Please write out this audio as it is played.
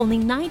Only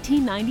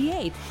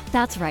 $19.98.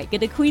 That's right,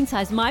 get a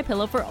queen-size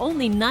MyPillow for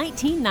only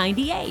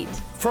 $19.98.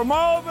 From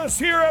all of us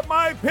here at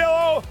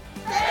MyPillow,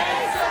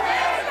 thanks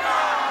America!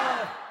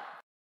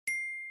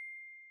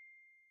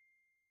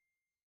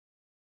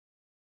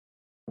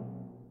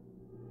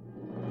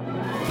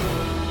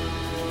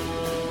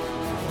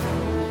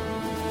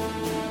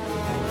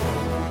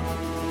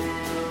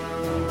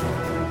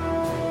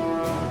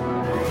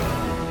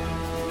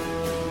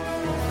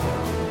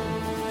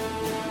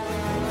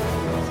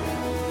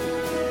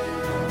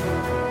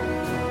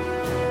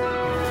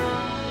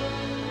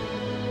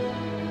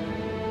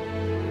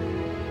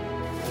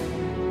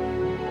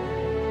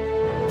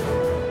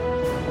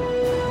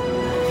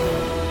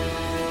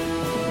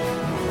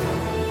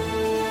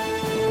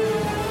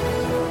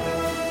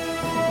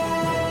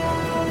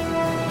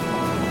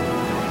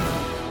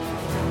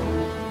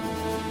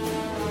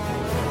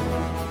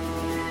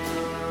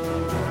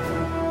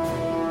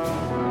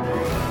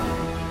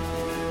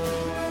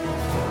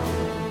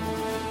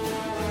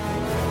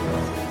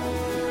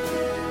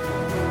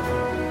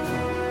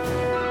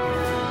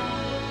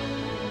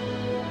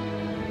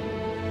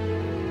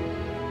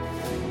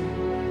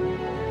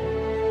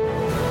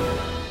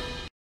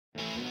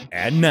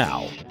 And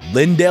now,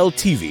 Lindell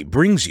TV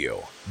brings you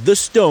The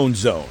Stone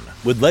Zone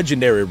with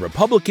legendary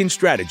Republican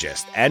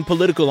strategist and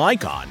political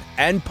icon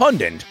and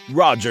pundit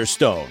Roger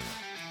Stone.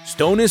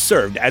 Stone has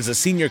served as a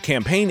senior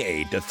campaign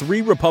aide to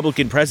 3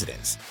 Republican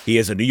presidents. He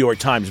is a New York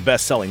Times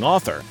best-selling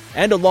author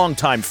and a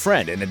longtime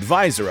friend and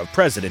advisor of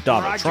President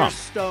Donald Trump.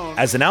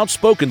 As an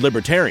outspoken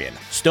libertarian,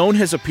 Stone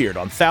has appeared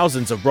on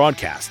thousands of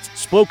broadcasts,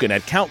 spoken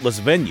at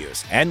countless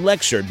venues, and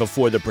lectured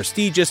before the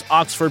prestigious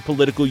Oxford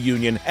Political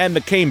Union and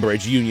the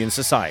Cambridge Union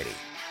Society.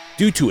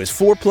 Due to his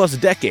 4+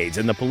 decades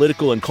in the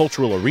political and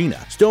cultural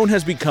arena, Stone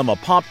has become a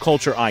pop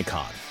culture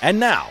icon. And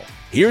now,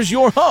 here's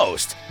your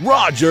host,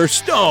 Roger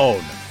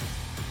Stone.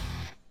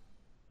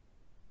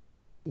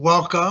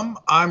 Welcome,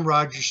 I'm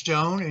Roger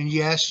Stone, and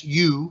yes,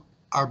 you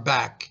are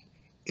back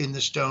in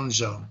the Stone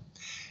Zone.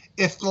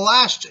 If the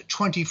last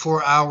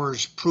 24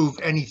 hours prove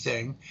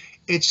anything,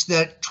 it's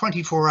that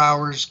 24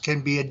 hours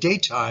can be a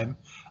daytime,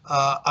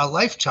 a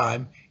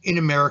lifetime in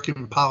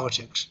American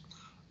politics.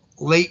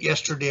 Late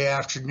yesterday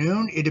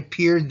afternoon, it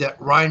appeared that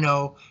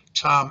Rhino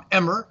Tom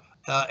Emmer,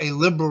 a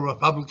liberal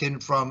Republican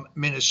from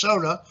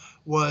Minnesota,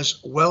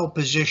 was well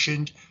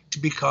positioned to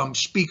become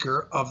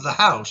Speaker of the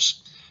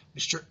House.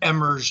 Mr.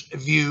 Emmer's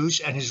views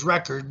and his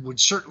record would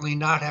certainly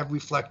not have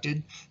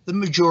reflected the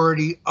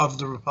majority of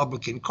the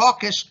Republican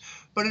caucus,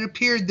 but it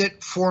appeared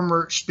that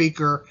former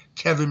Speaker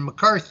Kevin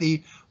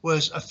McCarthy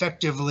was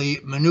effectively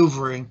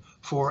maneuvering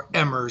for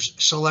Emmer's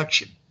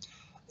selection.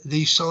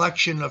 The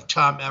selection of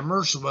Tom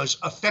Emmer was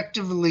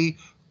effectively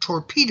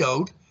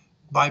torpedoed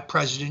by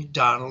President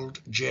Donald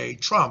J.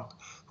 Trump,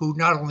 who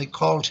not only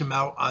called him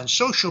out on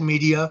social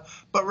media,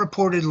 but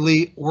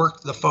reportedly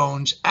worked the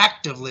phones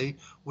actively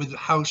with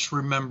House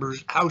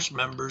members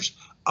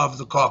of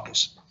the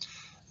caucus.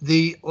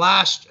 The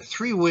last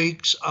 3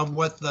 weeks of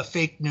what the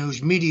fake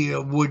news media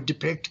would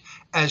depict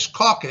as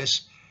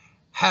caucus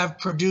have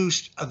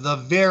produced the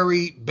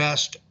very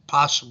best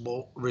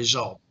possible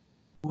result.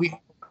 We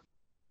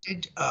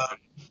did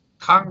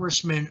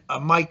Congressman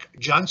Mike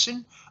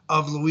Johnson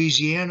of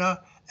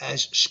Louisiana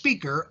as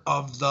Speaker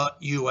of the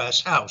U.S.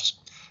 House.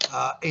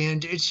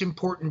 And it's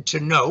important to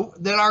know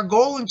that our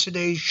goal in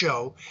today's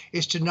show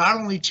is to not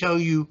only tell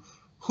you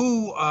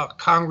who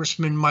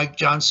Congressman Mike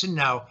Johnson,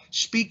 now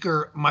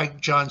Speaker Mike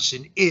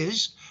Johnson,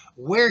 is,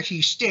 where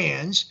he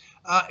stands,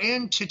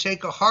 and to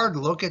take a hard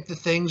look at the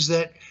things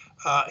that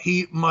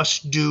he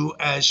must do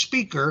as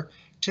Speaker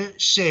to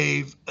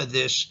save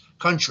this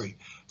country.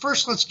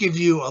 First, let's give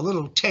you a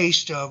little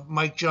taste of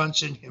Mike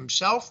Johnson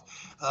himself.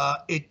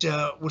 It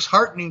was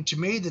heartening to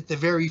me that the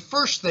very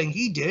first thing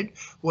he did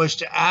was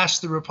to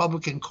ask the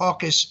Republican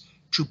caucus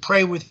to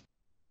pray with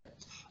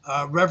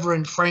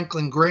Reverend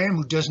Franklin Graham,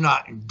 who does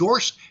not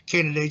endorse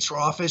candidates for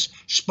office,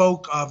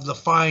 spoke of the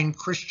fine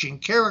Christian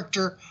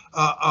character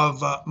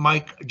of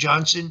Mike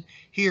Johnson.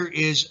 Here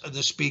is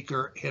the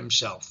Speaker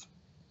himself.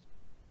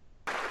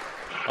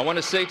 I want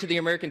to say to the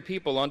American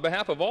people, on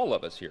behalf of all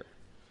of us here,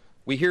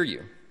 we hear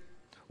you.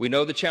 We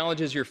know the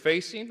challenges you're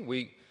facing.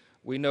 We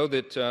know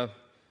that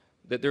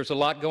there's a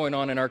lot going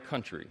on in our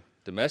country,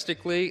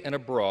 domestically and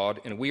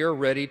abroad, and we are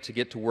ready to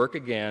get to work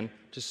again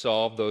to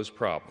solve those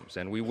problems,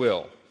 and we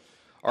will.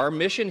 Our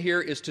mission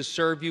here is to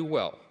serve you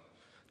well,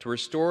 to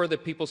restore the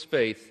people's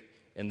faith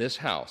in this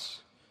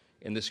House,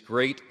 in this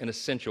great and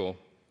essential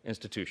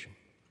institution.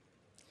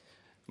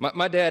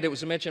 My dad, it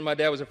was mentioned, my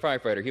dad was a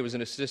firefighter. He was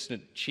an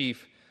assistant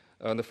chief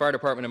in the fire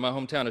department in my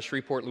hometown of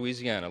Shreveport,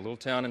 Louisiana, a little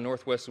town in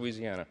northwest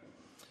Louisiana.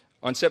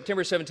 On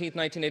September 17,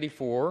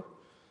 1984,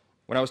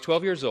 when I was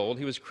 12 years old,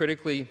 he was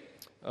critically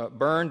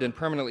burned and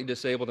permanently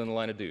disabled in the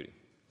line of duty.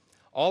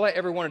 All I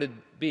ever wanted to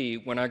be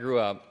when I grew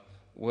up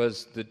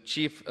was the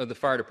chief of the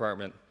fire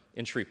department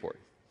in Shreveport.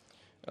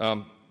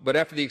 But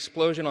after the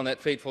explosion on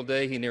that fateful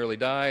day, he nearly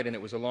died, and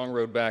it was a long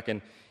road back,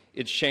 and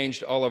it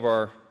changed all of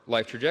our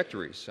life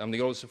trajectories. I'm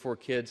the oldest of 4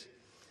 kids,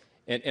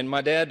 And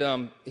my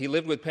dad, he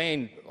lived with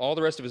pain all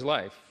the rest of his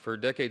life for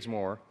decades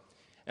more.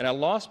 And I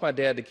lost my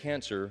dad to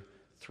cancer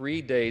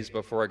 3 days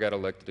before I got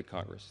elected to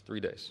Congress, 3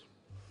 days.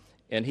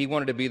 And he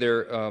wanted to be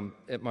there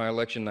at my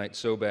election night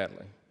so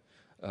badly.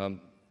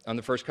 I'm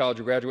the first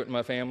college graduate in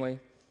my family.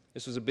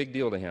 This was a big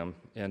deal to him.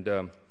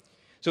 And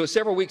so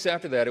several weeks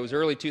after that, it was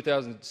early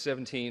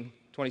 2017.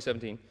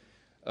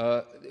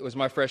 It was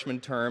my freshman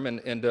term,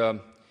 and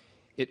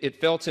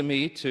it fell to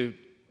me to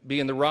be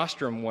in the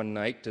rostrum one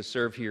night to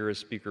serve here as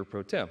Speaker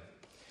Pro Tem.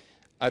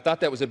 I thought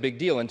that was a big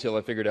deal until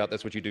I figured out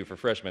that's what you do for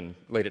freshmen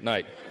late at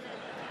night.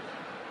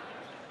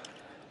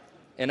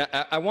 And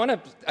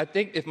I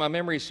think if my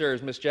memory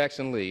serves, Miss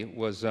Jackson Lee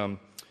was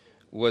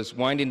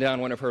winding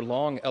down one of her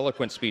long,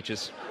 eloquent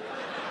speeches.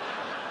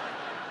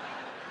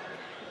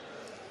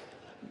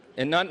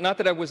 And not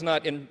that I was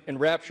not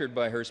enraptured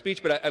by her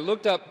speech, but I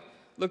looked up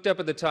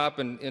at the top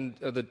of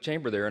the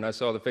chamber there, and I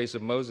saw the face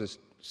of Moses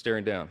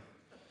staring down.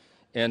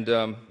 And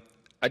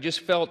I just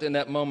felt in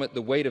that moment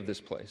the weight of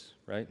this place,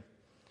 right?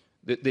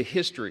 The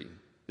history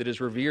that is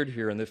revered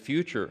here and the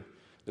future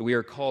that we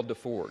are called to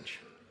forge.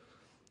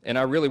 And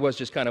I really was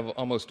just kind of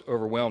almost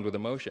overwhelmed with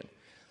emotion.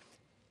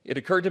 It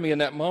occurred to me in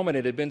that moment,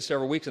 it had been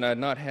several weeks, and I had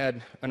not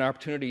had an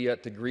opportunity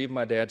yet to grieve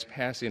my dad's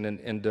passing,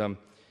 and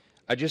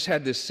I just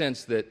had this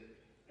sense that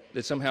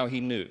somehow he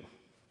knew.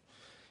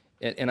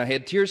 And I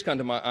had tears come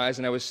to my eyes,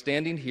 and I was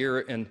standing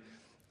here, and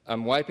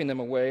I'm wiping them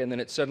away, and then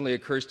it suddenly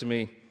occurs to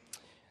me,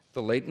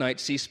 the late-night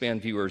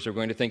C-SPAN viewers are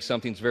going to think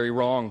something's very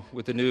wrong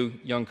with the new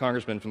young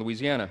congressman from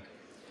Louisiana.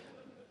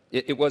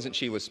 It wasn't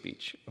Sheila's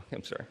speech.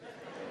 I'm sorry.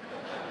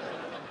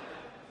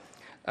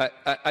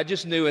 I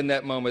just knew in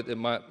that moment that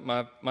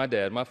my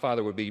dad, my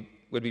father, would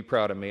be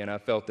proud of me, and I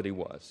felt that he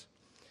was.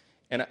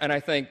 And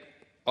I think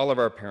all of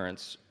our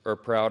parents are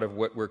proud of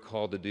what we're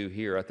called to do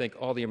here. I think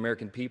all the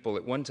American people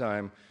at one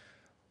time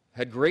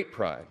had great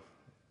pride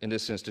in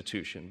this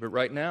institution, but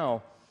right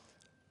now,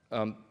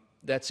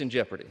 that's in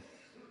jeopardy.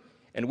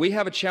 And we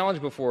have a challenge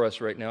before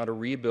us right now to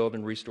rebuild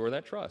and restore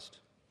that trust.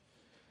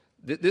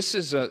 This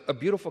is a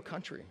beautiful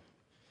country.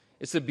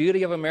 It's the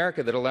beauty of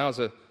America that allows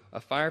a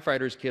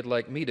firefighter's kid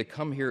like me to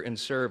come here and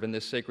serve in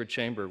this sacred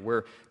chamber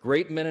where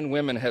great men and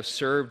women have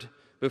served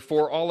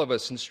before all of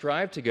us and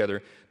strive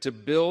together to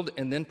build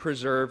and then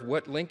preserve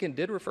what Lincoln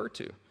did refer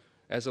to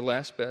as the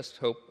last best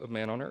hope of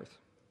man on earth.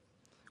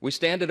 We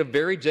stand at a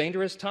very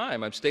dangerous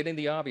time. I'm stating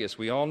the obvious.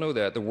 We all know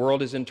that. The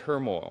world is in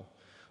turmoil.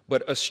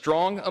 But a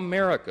strong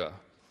America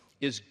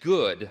is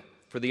good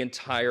for the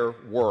entire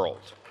world.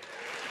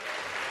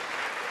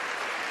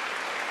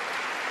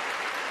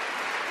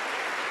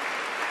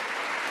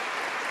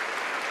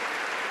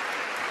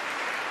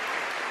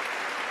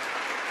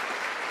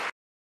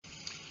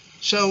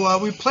 So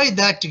we played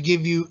that to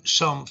give you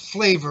some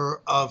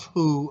flavor of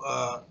who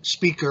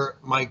Speaker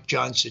Mike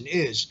Johnson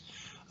is.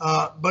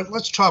 But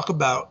let's talk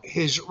about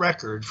his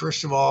record.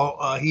 First of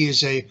all, he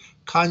is a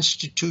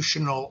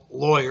constitutional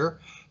lawyer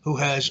who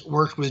has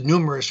worked with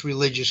numerous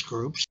religious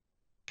groups.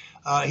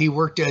 He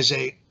worked as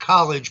a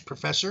college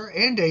professor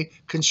and a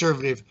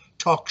conservative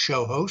talk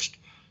show host,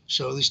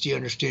 so at least he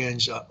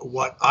understands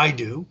what I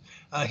do.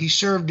 He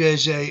served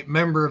as a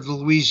member of the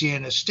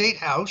Louisiana State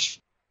House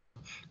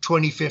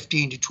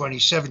 2015 to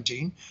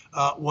 2017,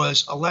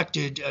 was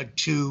elected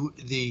to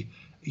the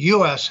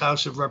U.S.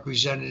 House of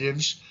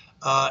Representatives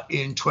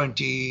in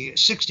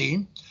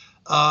 2016.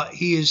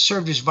 He has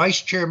served as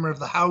vice chairman of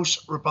the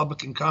House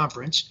Republican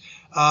Conference.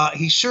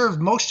 He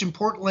served most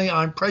importantly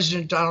on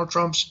President Donald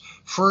Trump's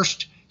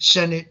first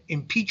Senate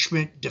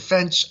impeachment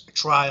defense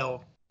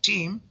trial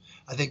team.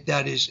 I think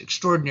that is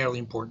extraordinarily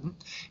important.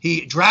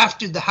 He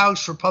drafted the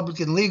House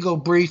Republican legal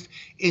brief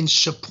in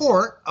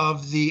support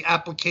of the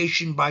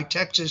application by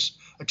Texas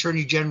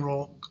Attorney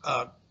General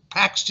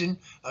Paxton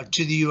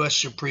to the U.S.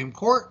 Supreme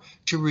Court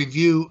to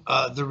review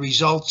the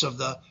results of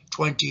the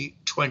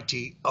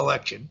 2020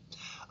 election.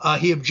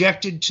 He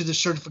objected to the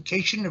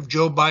certification of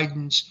Joe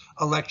Biden's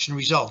election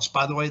results.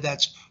 By the way,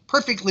 that's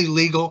perfectly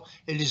legal.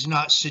 It is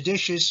not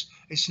seditious.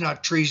 It's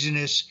not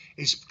treasonous.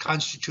 It's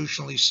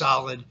constitutionally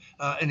solid,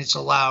 and it's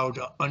allowed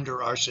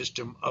under our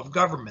system of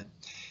government.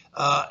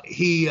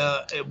 He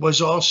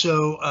was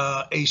also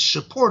a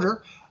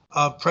supporter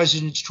of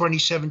President's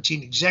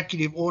 2017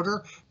 executive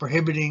order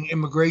prohibiting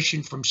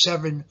immigration from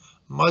 7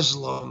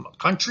 Muslim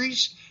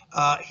countries.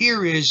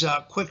 Here is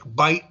a quick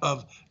bite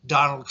of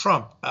Donald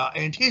Trump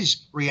and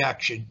his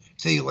reaction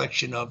to the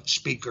election of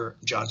Speaker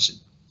Johnson.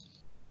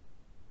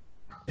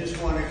 I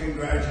just want to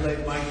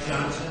congratulate Mike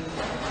Johnson.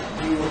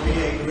 He will be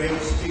a great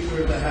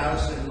Speaker of the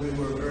House, and we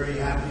were very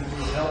happy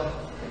to help.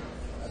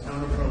 I've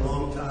known him for a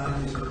long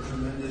time. He's a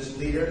tremendous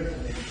leader,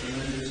 a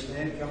tremendous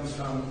man. Comes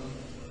from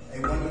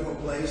a wonderful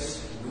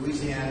place,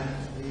 Louisiana.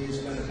 He's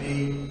going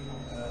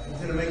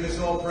to make us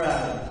all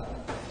proud.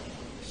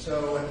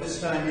 So at this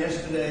time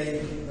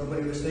yesterday,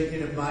 nobody was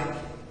thinking of Mike,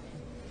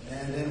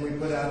 and then we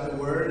put out the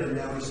word, and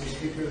now he's the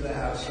Speaker of the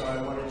House. So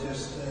I want to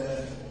just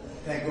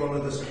thank all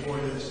of the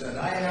supporters that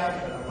I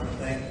have, and I want to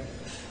thank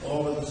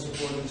all of the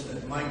supporters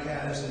that Mike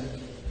has. And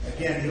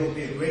again, he'll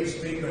be a great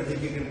speaker. I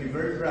think you're going to be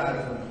very proud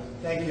of him.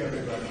 Thank you,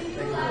 everybody. Thank you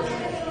very much.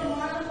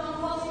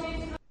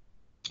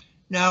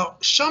 Now,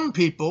 some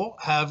people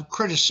have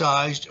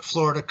criticized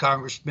Florida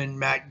Congressman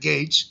Matt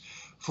Gaetz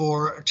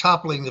for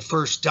toppling the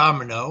first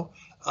domino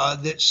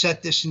that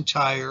set this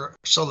entire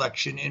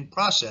selection in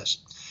process.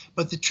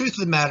 But the truth of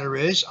the matter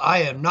is,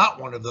 I am not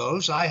one of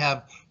those. I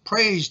have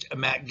praised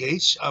Matt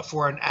Gaetz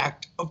for an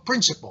act of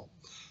principle.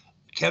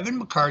 Kevin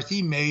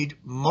McCarthy made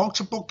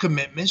multiple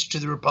commitments to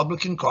the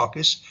Republican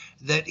caucus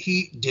that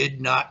he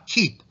did not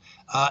keep,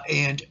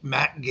 and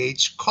Matt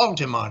Gaetz called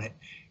him on it.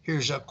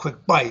 Here's a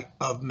quick bite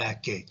of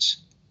Matt Gaetz.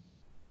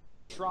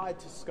 Tried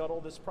to scuttle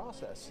this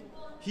process.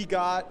 He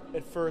got,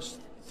 at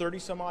first, 30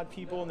 some odd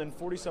people and then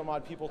 40 some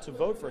odd people to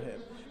vote for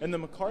him. And the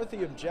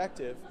McCarthy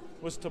objective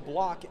was to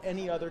block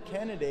any other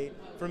candidate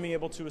from being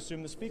able to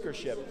assume the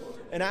speakership.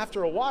 And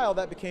after a while,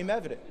 that became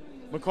evident.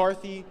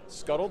 McCarthy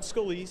scuttled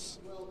Scalise,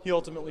 he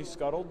ultimately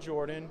scuttled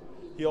Jordan,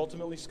 he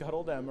ultimately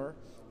scuttled Emmer,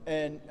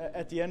 and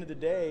at the end of the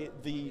day,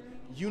 the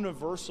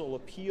universal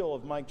appeal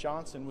of Mike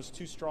Johnson was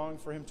too strong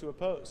for him to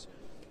oppose.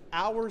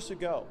 Hours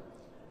ago,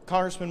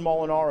 Congressman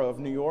Molinaro of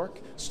New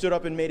York stood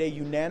up and made a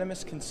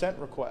unanimous consent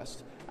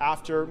request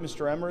after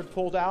Mr. Emmer had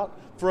pulled out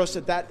for us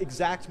at that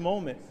exact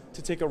moment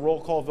to take a roll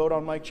call vote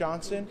on Mike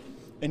Johnson.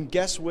 And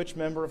guess which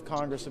member of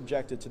Congress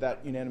objected to that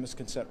unanimous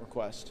consent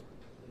request?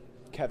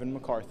 Kevin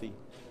McCarthy,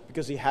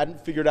 because he hadn't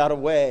figured out a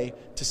way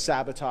to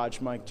sabotage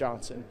Mike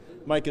Johnson.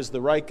 Mike is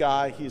the right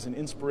guy. He's an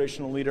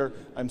inspirational leader.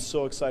 I'm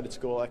so excited to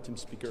go elect him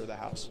Speaker of the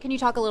House. Can you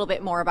talk a little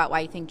bit more about why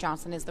you think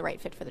Johnson is the right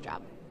fit for the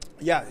job?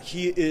 Yeah,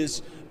 he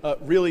is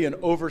really an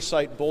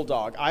oversight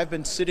bulldog. I've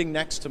been sitting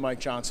next to Mike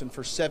Johnson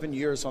for 7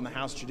 years on the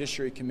House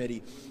Judiciary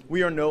Committee.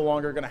 We are no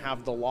longer going to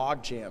have the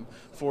logjam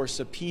for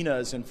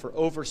subpoenas and for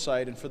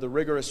oversight and for the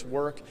rigorous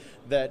work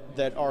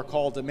that our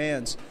call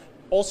demands.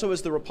 Also,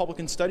 as the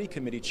Republican Study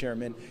Committee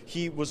chairman,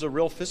 he was a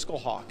real fiscal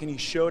hawk, and he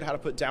showed how to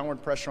put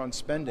downward pressure on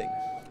spending.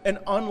 And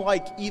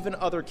unlike even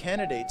other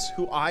candidates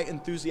who I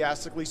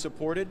enthusiastically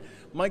supported,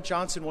 Mike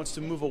Johnson wants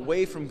to move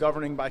away from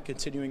governing by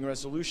continuing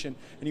resolution,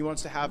 and he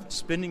wants to have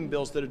spending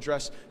bills that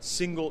address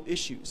single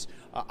issues.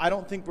 I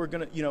don't think we're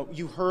going to,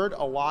 you heard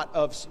a lot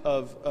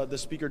of the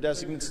Speaker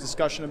Designate's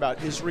discussion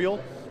about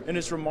Israel in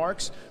his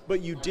remarks,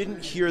 but you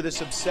didn't hear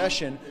this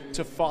obsession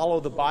to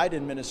follow the Biden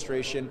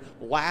administration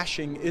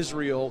lashing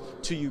Israel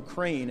to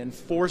Ukraine and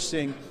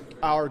forcing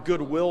our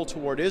goodwill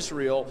toward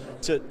Israel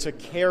to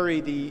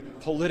carry the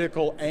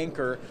political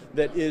anchor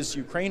that is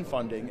Ukraine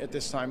funding at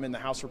this time in the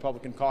House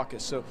Republican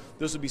caucus. So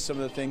those would be some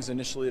of the things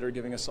initially that are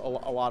giving us a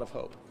lot of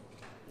hope.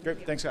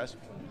 Great, thanks guys.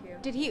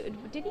 Did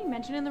he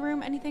mention in the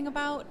room anything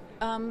about,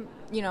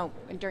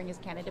 during his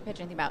candidate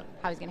pitch, anything about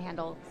how he's going to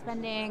handle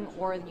spending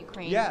or the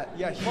Ukraine? Yeah.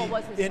 What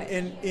was his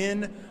pitch?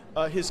 In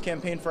his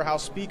campaign for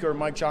House Speaker,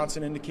 Mike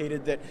Johnson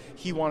indicated that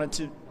he wanted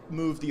to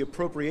move the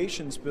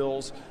appropriations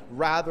bills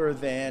rather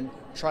than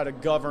try to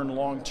govern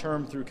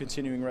long-term through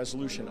continuing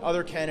resolution.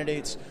 Other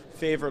candidates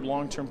favored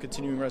long-term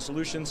continuing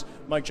resolutions.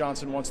 Mike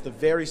Johnson wants the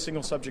very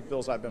single-subject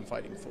bills I've been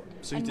fighting for.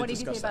 So and what did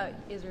you say about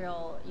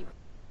Israel?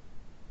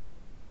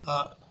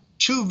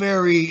 Two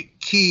very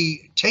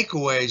key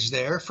takeaways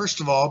there.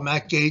 First of all,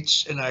 Matt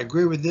Gaetz, and I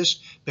agree with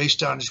this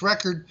based on his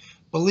record,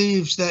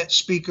 believes that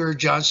Speaker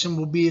Johnson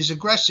will be as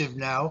aggressive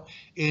now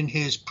in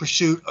his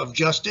pursuit of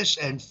justice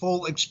and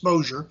full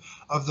exposure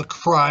of the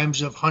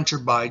crimes of Hunter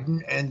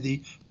Biden and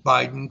the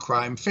Biden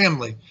crime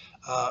family.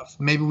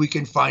 Maybe we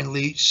can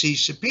finally see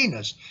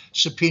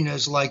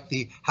subpoenas like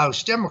the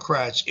House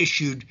Democrats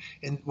issued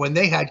when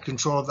they had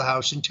control of the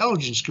House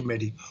Intelligence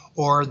Committee,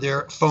 or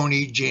their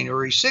phony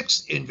January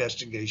 6th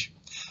investigation.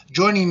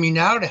 Joining me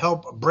now to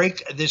help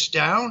break this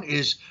down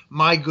is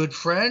my good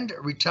friend,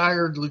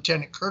 retired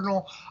Lieutenant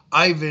Colonel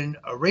Ivan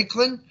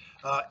Raiklin.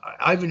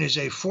 Ivan is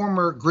a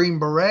former Green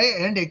Beret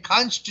and a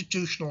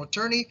constitutional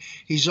attorney.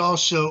 He's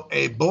also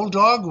a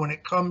bulldog when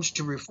it comes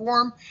to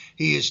reform.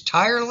 He is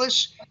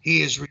tireless.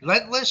 He is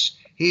relentless.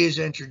 He is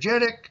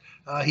energetic.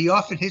 He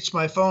often hits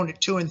my phone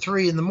at 2 and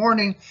 3 in the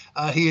morning.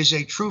 He is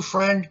a true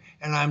friend,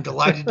 and I'm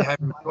delighted to have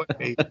him join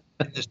me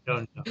in this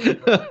Stone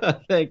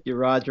Zone. Thank you,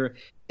 Roger.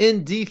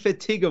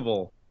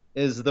 Indefatigable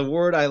is the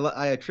word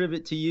I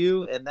attribute to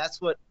you, and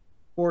that's what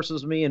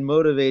forces me and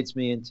motivates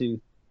me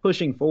into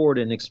pushing forward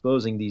and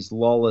exposing these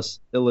lawless,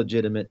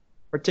 illegitimate,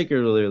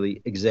 particularly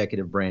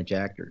executive branch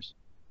actors.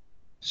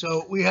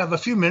 So we have a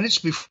few minutes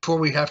before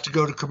we have to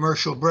go to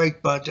commercial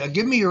break, but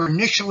give me your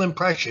initial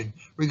impression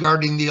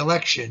regarding the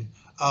election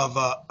of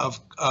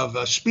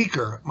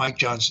Speaker Mike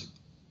Johnson.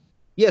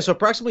 Yeah, so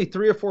approximately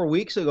 3 or 4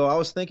 weeks ago, I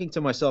was thinking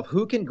to myself,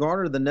 who can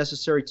garner the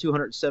necessary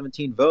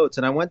 217 votes?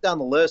 And I went down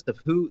the list of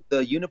who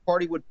the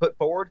Uniparty would put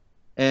forward,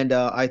 and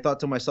I thought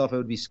to myself it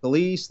would be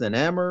Scalise, then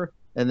Emmer,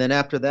 and then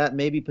after that,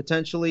 maybe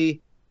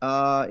potentially,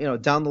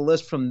 down the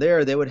list from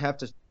there, they would have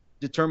to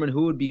determine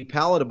who would be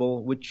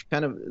palatable, which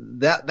kind of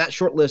that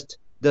short list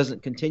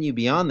doesn't continue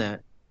beyond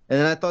that. And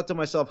then I thought to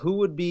myself, who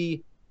would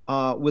be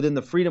within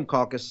the Freedom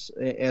Caucus,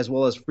 as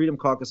well as Freedom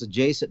Caucus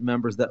adjacent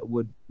members that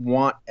would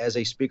want as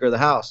a Speaker of the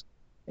House.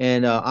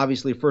 And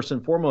obviously, first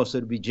and foremost, it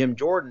would be Jim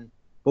Jordan.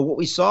 But what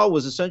we saw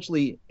was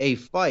essentially a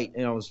fight,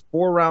 and it was a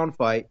 4-round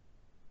fight.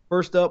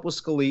 First up was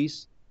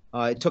Scalise.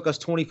 It took us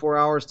 24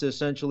 hours to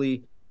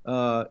essentially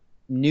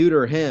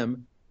neuter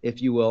him,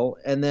 if you will.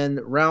 And then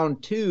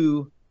round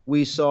 2,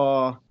 we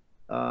saw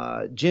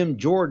Jim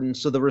Jordan.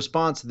 So the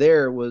response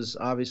there was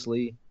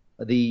obviously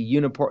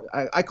the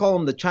I call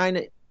them the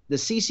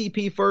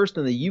CCP first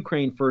and the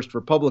Ukraine first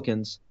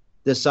Republicans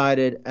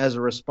decided as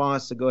a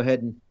response to go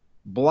ahead and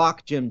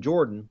block Jim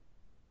Jordan.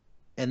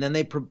 And then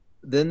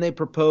they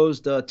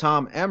proposed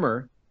Tom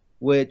Emmer,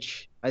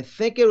 which I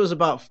think it was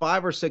about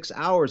 5 or 6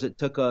 hours it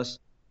took us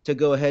to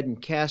go ahead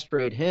and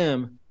castrate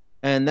him.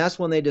 And that's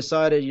when they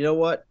decided, you know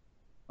what,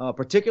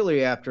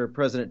 particularly after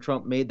President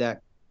Trump made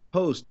that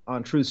post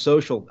on Truth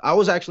Social. I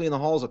was actually in the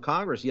halls of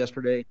Congress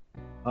yesterday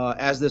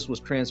as this was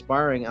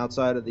transpiring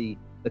outside of the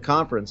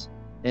conference.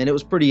 And it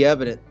was pretty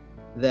evident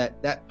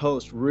that that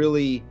post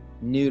really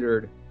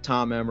neutered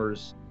Tom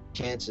Emmer's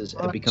chances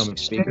at becoming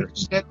Speaker.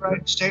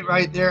 Stay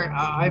right there.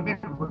 Ivan,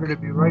 we're going to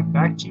be right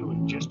back to you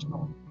in just a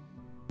moment.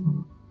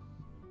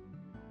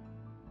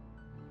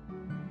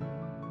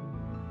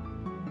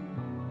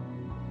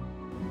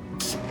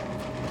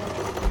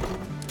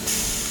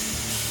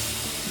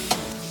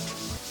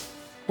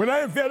 When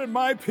I invented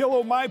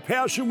MyPillow, my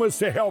passion was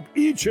to help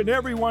each and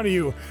every one of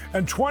you.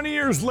 And 20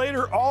 years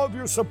later, all of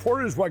your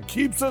support is what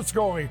keeps us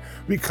going.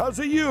 Because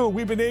of you,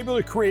 we've been able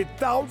to create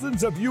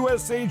thousands of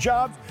USA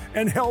jobs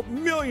and help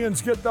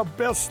millions get the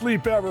best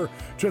sleep ever.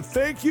 To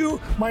thank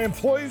you, my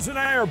employees and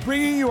I are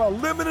bringing you a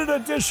limited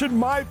edition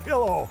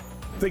MyPillow.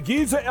 The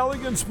Giza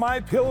Elegance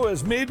MyPillow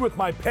is made with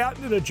my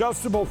patented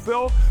adjustable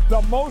fill,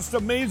 the most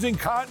amazing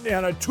cotton,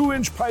 and a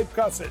 2-inch pipe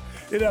gusset.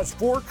 It has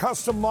 4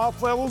 custom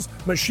loft levels,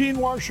 machine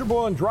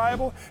washable and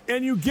dryable,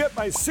 and you get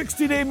my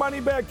 60-day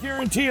money-back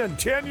guarantee and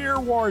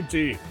 10-year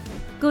warranty.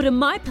 Go to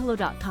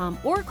mypillow.com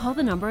or call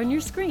the number on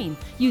your screen.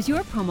 Use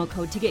your promo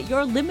code to get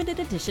your limited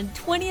edition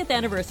 20th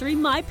anniversary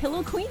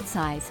MyPillow queen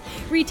size.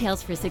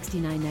 Retails for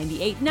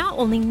 $69.98, now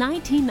only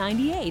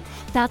 $19.98.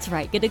 That's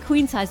right, get a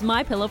queen size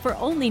MyPillow for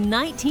only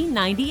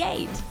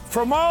 $19.98.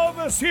 From all of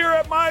us here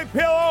at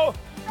MyPillow,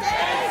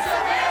 Thanks,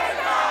 America!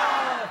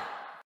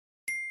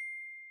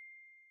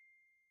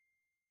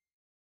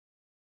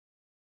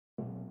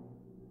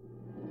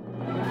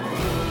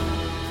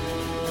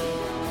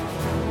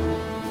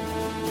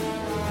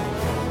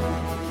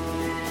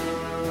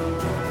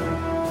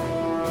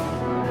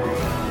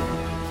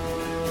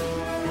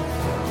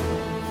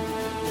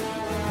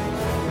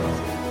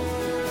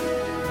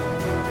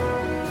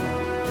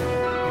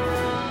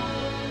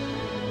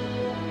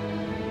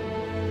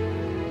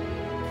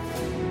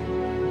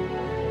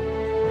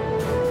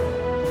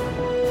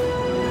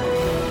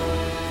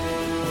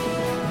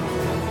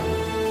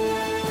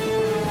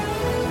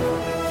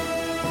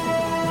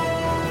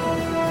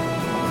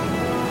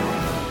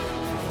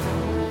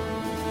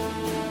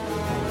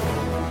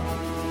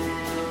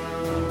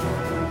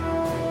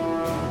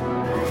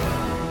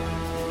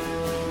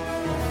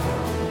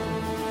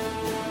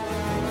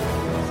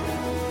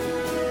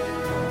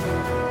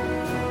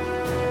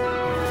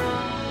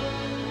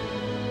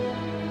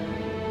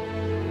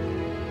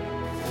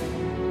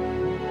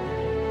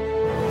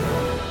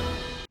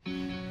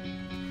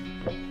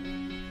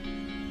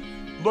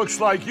 Looks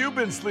like you've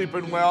been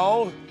sleeping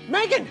well.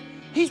 Megan,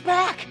 he's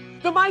back.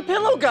 The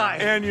MyPillow guy.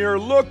 And you're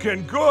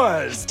looking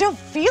good. Still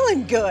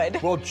feeling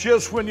good. Well,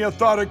 just when you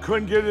thought it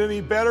couldn't get any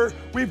better,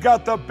 we've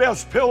got the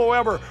best pillow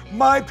ever,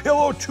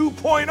 MyPillow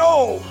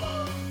 2.0.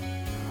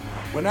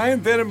 When I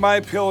invented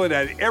MyPillow, it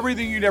had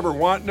everything you'd ever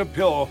want in a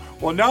pillow.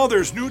 Well, now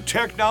there's new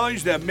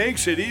technology that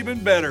makes it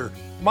even better.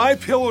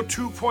 MyPillow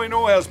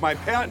 2.0 has my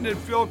patented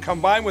fill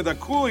combined with a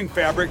cooling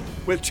fabric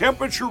with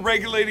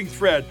temperature-regulating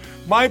thread.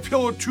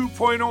 MyPillow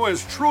 2.0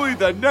 is truly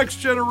the next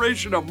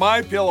generation of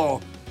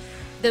MyPillow.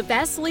 The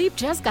best sleep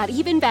just got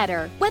even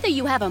better. Whether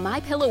you have a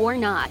MyPillow or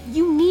not,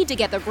 you need to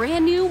get the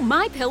brand new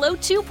MyPillow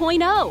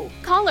 2.0.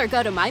 Call or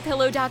go to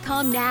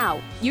MyPillow.com now.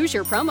 Use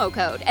your promo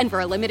code, and for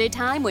a limited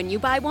time when you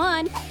buy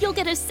one, you'll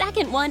get a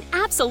second one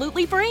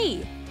absolutely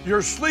free.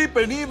 You're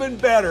sleeping even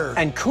better.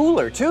 And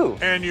cooler, too.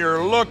 And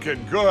you're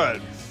looking good.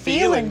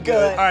 Feeling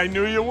good. I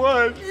knew you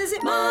would.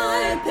 Visit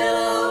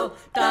mypillow.com.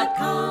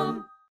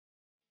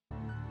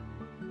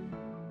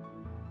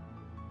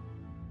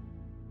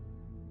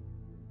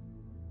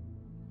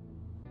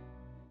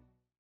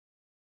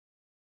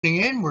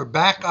 We're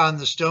back on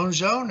the Stone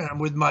Zone, and I'm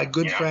with my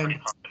good friend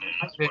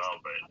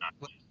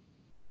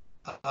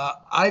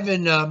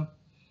Ivan.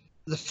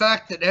 The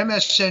fact that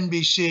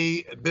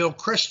MSNBC, Bill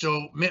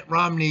Kristol, Mitt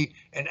Romney,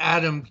 and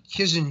Adam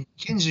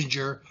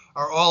Kinzinger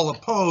are all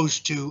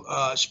opposed to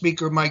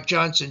Speaker Mike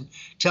Johnson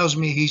tells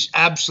me he's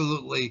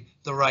absolutely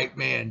the right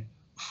man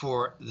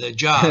for the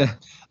job.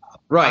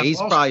 Right, he's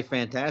probably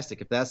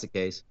fantastic if that's the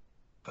case.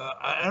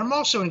 And I'm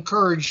also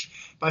encouraged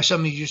by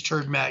something you just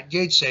heard Matt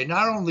Gaetz say.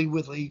 Not only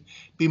will he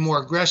be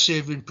more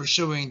aggressive in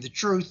pursuing the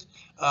truth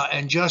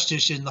and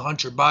justice in the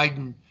Hunter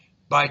Biden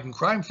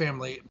crime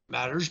family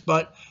matters,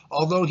 but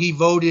although he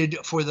voted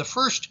for the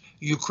first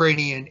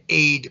Ukrainian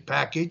aid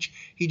package,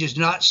 he does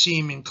not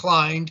seem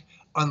inclined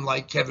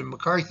unlike Kevin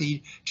McCarthy,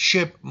 to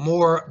ship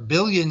more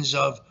billions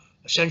of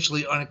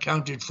essentially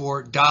unaccounted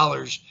for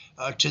dollars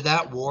to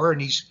that war.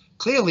 And he's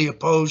clearly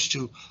opposed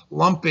to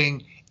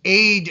lumping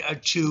aid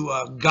to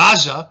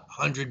Gaza,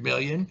 100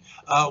 million,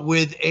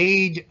 with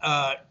aid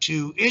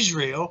to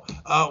Israel,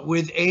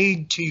 with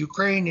aid to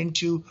Ukraine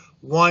into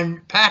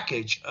one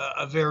package,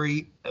 a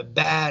very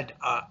bad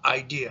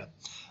idea.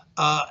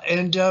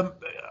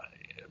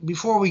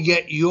 Before we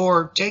get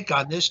your take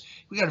on this,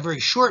 we got a very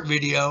short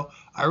video.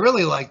 I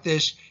really like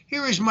this.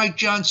 Here is Mike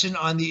Johnson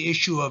on the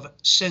issue of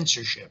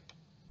censorship.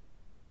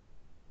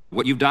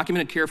 What you've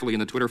documented carefully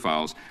in the Twitter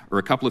files are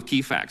a couple of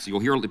key facts.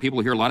 People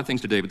will hear a lot of things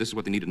today, but this is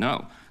what they need to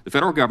know. The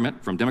federal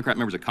government, from Democrat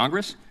members of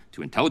Congress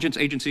to intelligence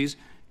agencies,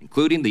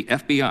 including the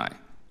FBI,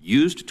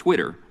 used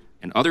Twitter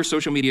and other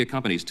social media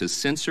companies to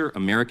censor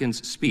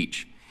Americans'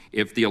 speech.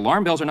 If the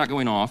alarm bells are not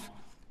going off,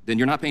 then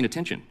you're not paying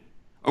attention.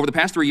 Over the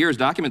past 3 years,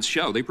 documents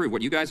show, they prove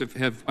what you guys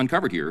have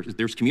uncovered here.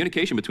 There's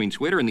communication between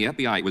Twitter and the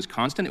FBI. It was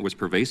constant, it was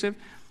pervasive.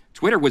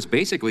 Twitter was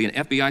basically an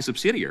FBI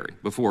subsidiary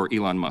before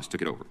Elon Musk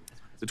took it over.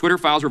 The Twitter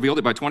files revealed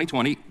that by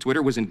 2020,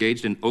 Twitter was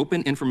engaged in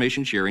open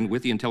information sharing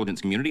with the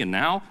intelligence community, and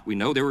now we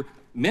know there were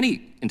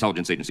many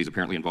intelligence agencies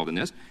apparently involved in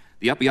this.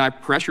 The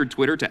FBI pressured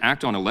Twitter to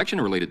act on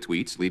election-related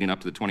tweets leading up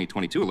to the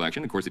 2022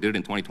 election. Of course, they did it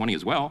in 2020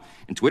 as well,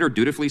 and Twitter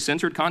dutifully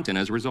censored content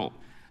as a result.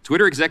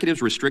 Twitter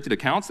executives restricted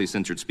accounts. They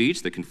censored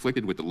speech that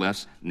conflicted with the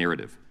left's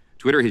narrative.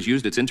 Twitter has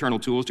used its internal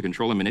tools to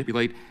control and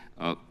manipulate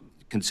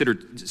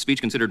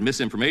speech considered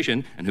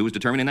misinformation, and who was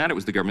determining that? It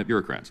was the government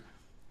bureaucrats.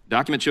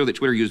 Documents show that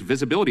Twitter used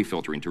visibility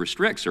filtering to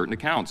restrict certain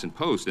accounts and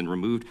posts and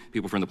removed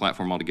people from the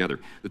platform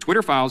altogether. The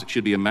Twitter files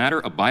should be a matter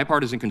of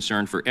bipartisan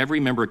concern for every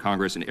member of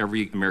Congress and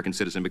every American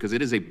citizen, because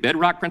it is a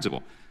bedrock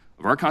principle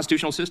of our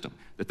constitutional system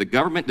that the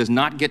government does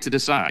not get to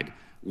decide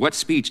what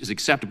speech is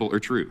acceptable or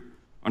true.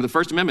 Under the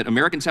First Amendment,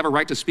 Americans have a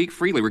right to speak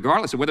freely,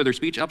 regardless of whether their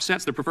speech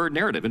upsets their preferred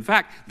narrative. In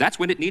fact, that's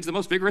when it needs the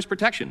most vigorous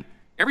protection.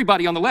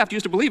 Everybody on the left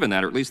used to believe in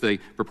that, or at least they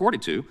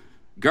purported to.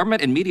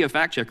 Government and media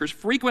fact checkers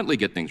frequently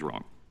get things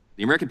wrong.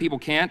 The American people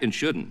can't and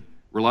shouldn't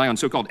rely on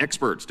so-called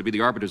experts to be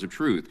the arbiters of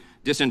truth,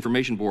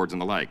 disinformation boards,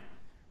 and the like.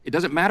 It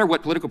doesn't matter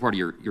what political party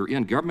you're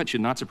in. Government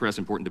should not suppress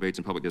important debates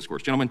in public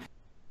discourse. Gentlemen.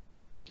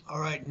 All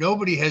right.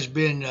 Nobody has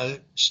been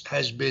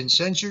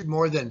censored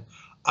more than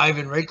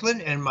Ivan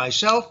Raiklin and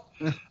myself.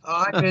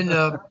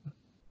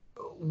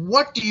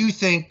 What do you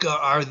think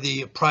are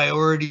the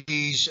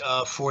priorities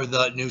for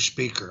the new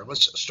speaker?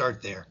 Let's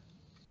start there.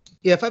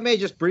 Yeah, if I may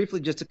just briefly,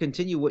 just to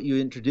continue what you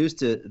introduced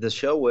to the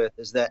show with,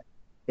 is that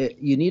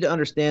you need to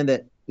understand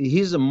that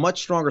he's a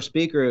much stronger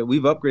speaker.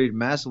 We've upgraded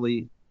massively.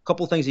 A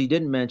couple of things he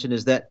didn't mention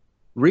is that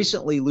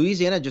recently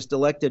Louisiana just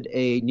elected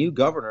a new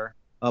governor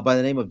by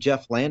the name of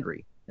Jeff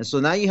Landry. And so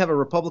now you have a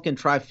Republican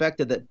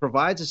trifecta that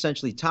provides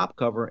essentially top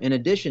cover. In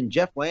addition,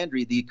 Jeff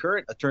Landry, the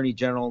current attorney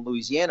general in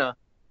Louisiana,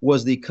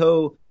 was the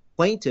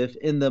co-plaintiff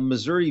in the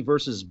Missouri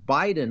versus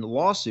Biden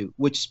lawsuit,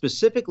 which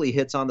specifically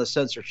hits on the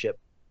censorship.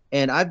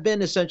 And I've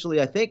been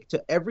essentially, I think,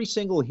 to every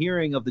single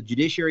hearing of the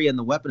judiciary and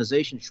the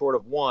weaponization short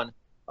of one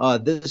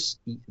this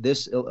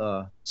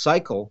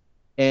cycle.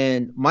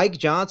 And Mike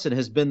Johnson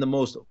has been the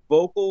most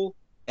vocal,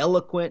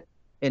 eloquent,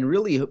 and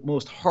really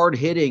most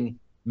hard-hitting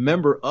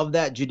member of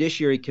that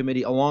Judiciary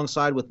Committee,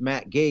 alongside with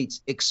Matt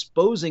Gaetz,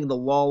 exposing the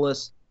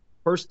lawless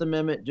First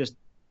Amendment, just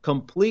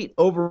complete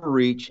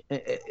overreach.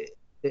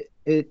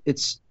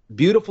 It's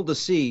beautiful to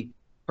see,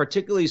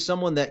 particularly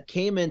someone that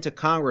came into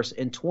Congress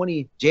in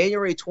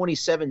January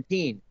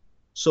 2017.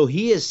 So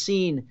he has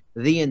seen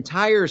the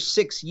entire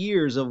 6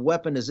 years of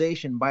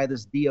weaponization by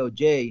this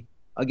DOJ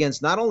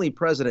against not only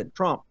President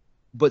Trump,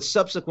 but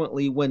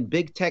subsequently when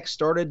big tech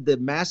started the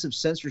massive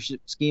censorship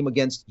scheme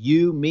against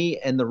you, me,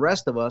 and the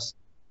rest of us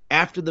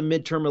after the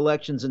midterm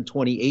elections in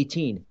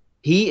 2018.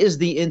 He is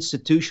the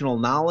institutional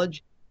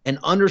knowledge and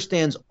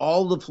understands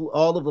all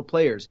of the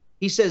players.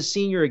 He says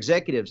senior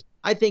executives.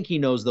 I think he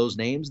knows those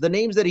names. The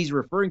names that he's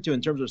referring to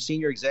in terms of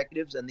senior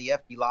executives and the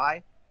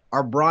FBI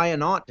are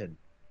Brian Auten,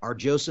 are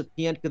Joseph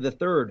Pientka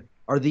III,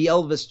 are the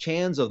Elvis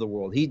Chans of the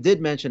world. He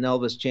did mention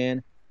Elvis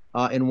Chan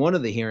in one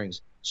of the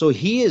hearings. So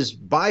he is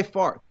by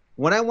far,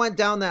 when I went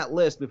down that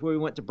list before we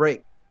went to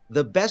break,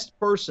 the best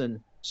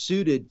person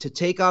suited to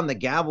take on the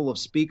gavel of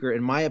speaker,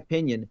 in my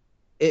opinion,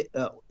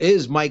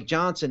 is Mike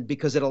Johnson,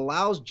 because it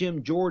allows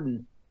Jim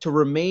Jordan to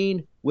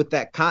remain with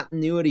that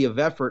continuity of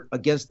effort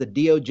against the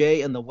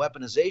DOJ and the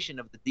weaponization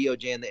of the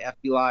DOJ and the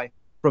FBI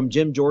from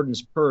Jim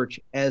Jordan's perch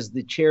as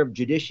the chair of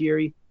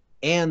Judiciary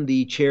and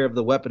the chair of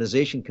the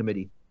Weaponization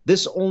Committee.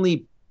 This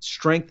only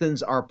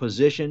strengthens our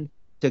position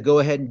to go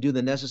ahead and do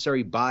the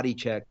necessary body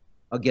check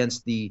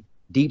against the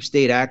deep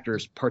state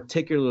actors,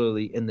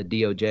 particularly in the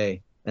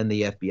DOJ and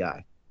the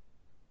FBI.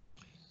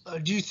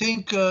 Do you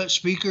think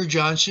Speaker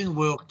Johnson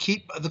will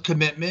keep the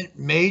commitment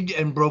made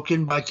and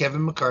broken by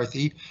Kevin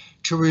McCarthy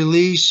to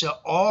release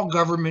all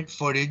government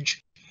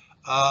footage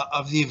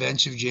of the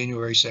events of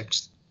January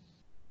 6th?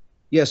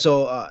 Yeah,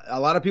 so a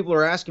lot of people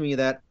are asking me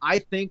that. I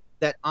think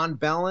that on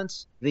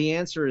balance, the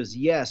answer is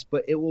yes,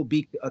 but it will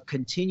be a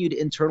continued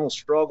internal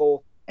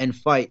struggle and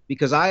fight,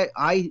 because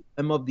I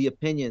am of the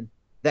opinion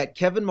that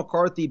Kevin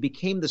McCarthy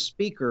became the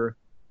speaker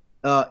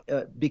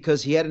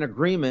because he had an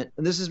agreement,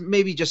 and this is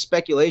maybe just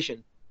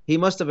speculation. He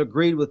must have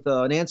agreed with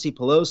Nancy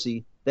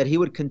Pelosi that he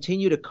would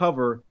continue to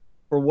cover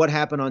for what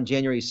happened on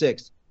January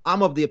 6th.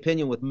 I'm of the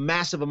opinion, with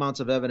massive amounts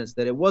of evidence,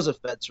 that it was a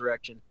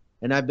Fedsurrection,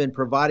 and I've been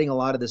providing a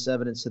lot of this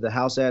evidence to the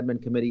House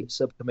Admin Committee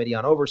Subcommittee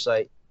on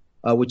Oversight,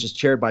 which is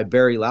chaired by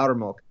Barry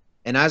Loudermilk.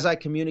 And as I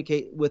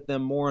communicate with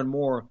them more and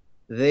more,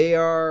 they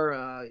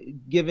are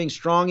giving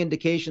strong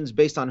indications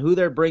based on who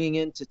they're bringing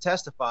in to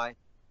testify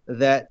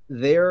that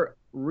they're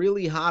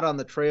really hot on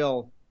the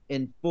trail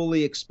in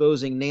fully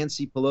exposing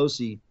Nancy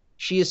Pelosi.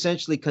 She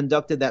essentially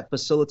conducted that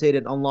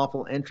facilitated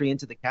unlawful entry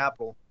into the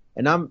Capitol.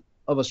 And I'm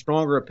of a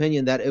stronger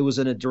opinion that it was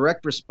in a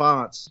direct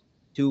response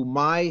to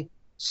my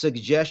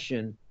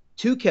suggestion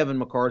to Kevin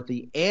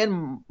McCarthy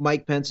and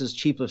Mike Pence's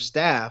chief of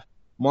staff,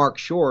 Mark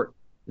Short,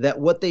 that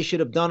what they should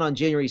have done on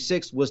January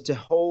 6th was to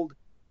hold,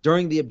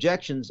 during the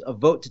objections, a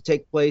vote to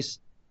take place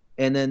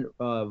and then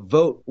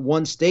vote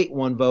one state,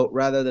 one vote,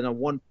 rather than a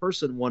one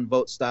person, one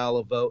vote style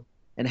of vote.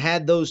 And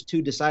had those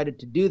two decided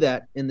to do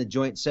that in the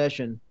joint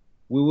session,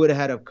 we would have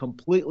had a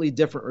completely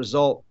different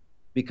result,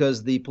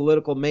 because the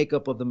political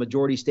makeup of the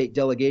majority state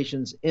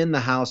delegations in the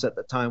House at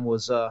the time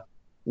was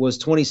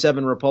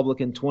 27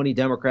 Republican, 20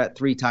 Democrat,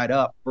 3 tied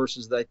up,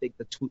 versus I think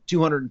the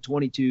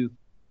 222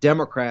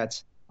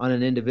 Democrats on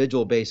an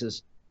individual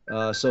basis.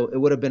 So it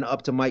would have been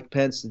up to Mike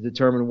Pence to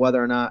determine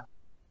whether or not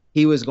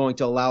he was going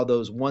to allow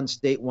those one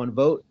state, one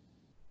vote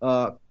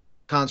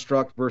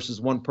construct versus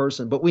one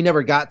person. But we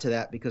never got to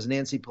that because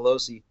Nancy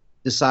Pelosi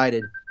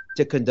decided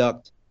to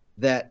conduct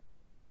that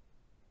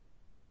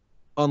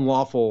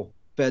unlawful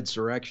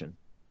Fedsurrection.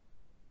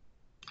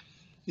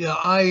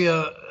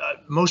 Yeah,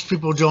 most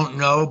people don't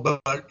know,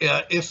 but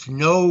if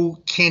no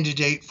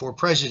candidate for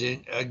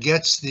president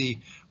gets the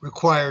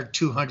required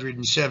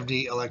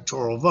 270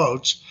 electoral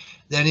votes,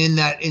 then in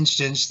that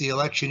instance, the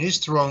election is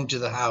thrown to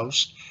the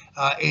House.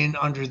 And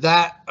under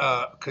that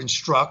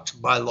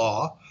construct by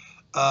law,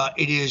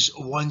 it is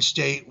one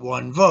state,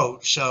 one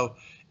vote. So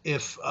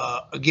if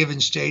a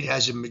given state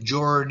has a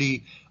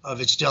majority of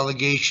its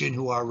delegation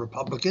who are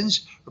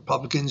Republicans,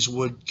 Republicans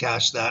would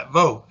cast that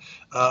vote.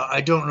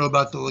 I don't know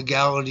about the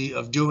legality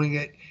of doing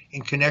it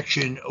in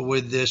connection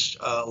with this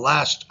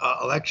last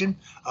election.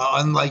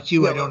 Unlike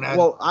you, I don't have.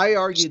 Well, I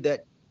argued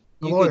that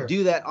you could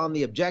do that on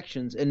the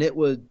objections, and it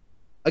would.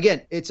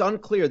 Again, it's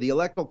unclear. The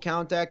Electoral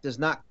Count Act is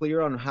not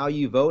clear on how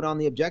you vote on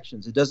the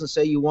objections. It doesn't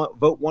say you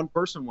vote one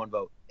person, one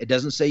vote. It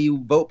doesn't say you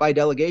vote by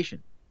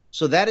delegation.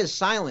 So that is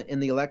silent in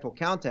the Electoral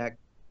Count Act,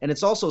 and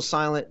it's also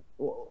silent,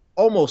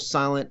 almost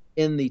silent,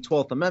 in the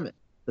 12th Amendment.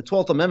 The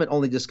 12th Amendment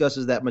only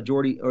discusses that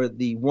majority, or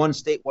the one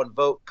state, one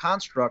vote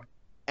construct,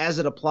 as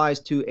it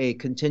applies to a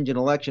contingent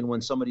election when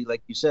somebody,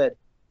 like you said,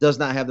 does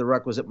not have the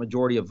requisite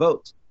majority of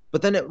votes.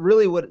 But then it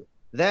really would,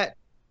 that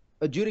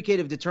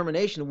adjudicative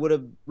determination would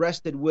have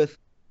rested with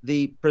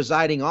the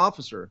presiding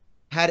officer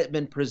had it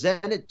been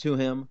presented to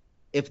him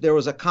if there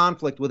was a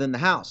conflict within the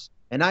House.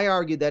 And I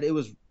argued that it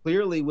was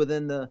clearly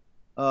within the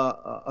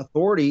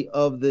authority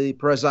of the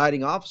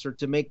presiding officer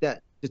to make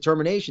that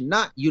determination,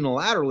 not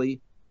unilaterally,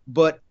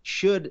 but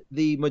should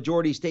the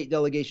majority state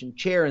delegation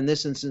chair, in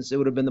this instance, it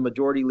would have been the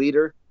minority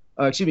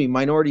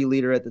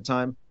leader at the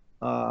time,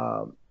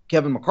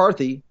 Kevin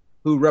McCarthy,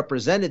 who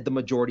represented the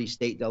majority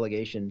state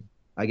delegation,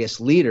 I guess,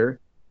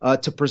 leader,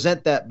 to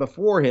present that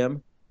before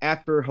him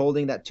after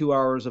holding that 2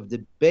 hours of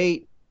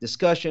debate,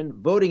 discussion,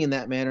 voting in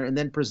that manner, and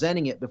then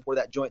presenting it before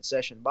that joint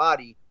session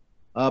body.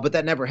 But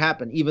that never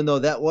happened, even though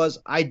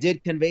I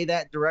did convey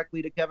that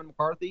directly to Kevin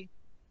McCarthy.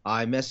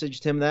 I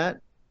messaged him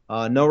that,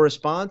 no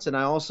response. And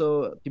I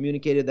also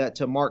communicated that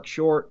to Mark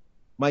Short,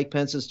 Mike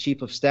Pence's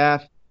chief of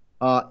staff.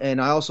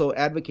 And I also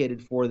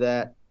advocated for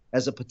that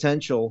as a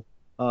potential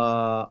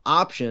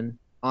option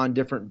on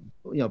different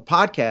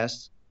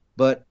podcasts.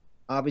 But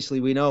obviously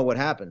we know what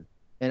happened.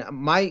 And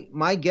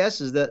my guess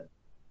is that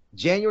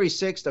January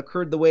 6th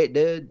occurred the way it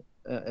did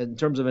in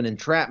terms of an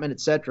entrapment, et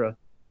cetera,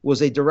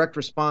 was a direct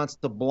response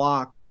to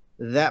block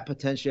that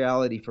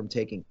potentiality from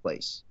taking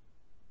place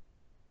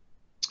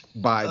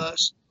by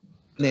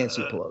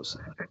Nancy Pelosi.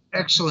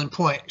 Excellent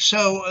point.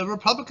 So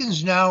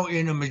Republicans now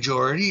in a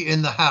majority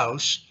in the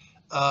House,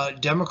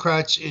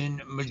 Democrats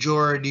in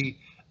majority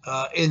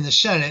in the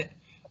Senate,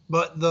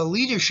 but the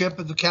leadership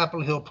of the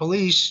Capitol Hill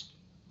Police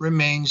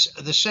remains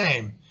the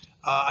same.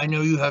 I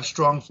know you have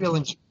strong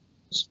feelings.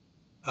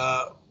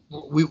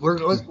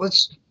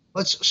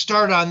 Let's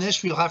start on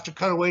this. We'll have to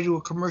cut away to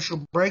a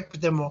commercial break,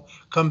 but then we'll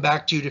come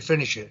back to you to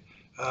finish it.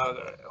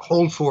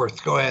 Hold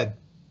forth. Go ahead.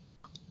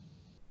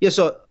 Yeah,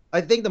 so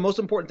I think the most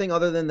important thing,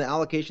 other than the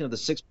allocation of the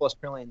 $6+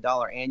 trillion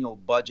annual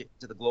budget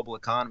to the global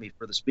economy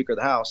for the Speaker of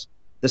the House,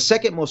 the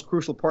second most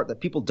crucial part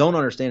that people don't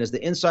understand is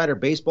the insider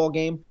baseball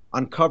game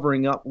on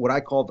covering up what I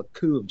call the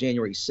coup of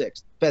January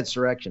 6th,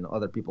 Fedsurrection,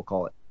 other people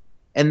call it.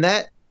 And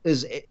that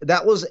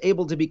was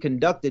able to be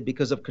conducted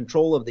because of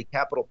control of the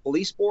Capitol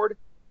Police Board,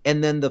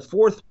 and then the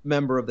fourth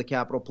member of the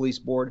Capitol Police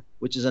Board,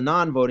 which is a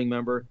non-voting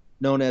member,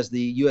 known as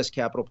the U.S.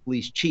 Capitol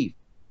Police Chief.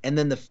 And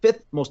then the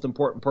fifth most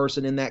important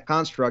person in that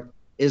construct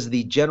is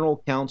the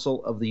General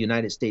Counsel of the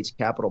United States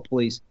Capitol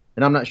Police.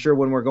 And I'm not sure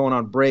when we're going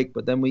on break,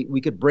 but then we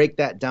could break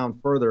that down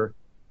further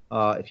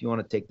if you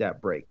want to take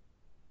that break.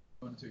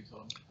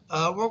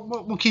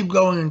 We'll keep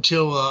going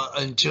until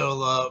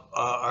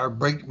our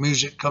break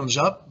music comes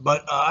up.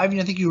 But Ivan,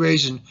 I think you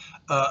raise an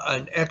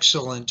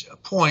excellent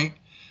point.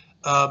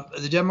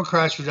 The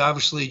Democrats would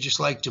obviously just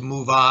like to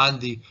move on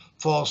the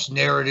false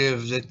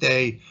narrative that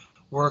they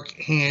work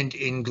hand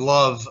in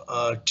glove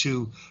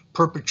to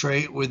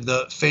perpetrate with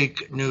the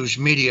fake news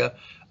media.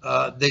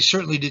 They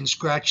certainly didn't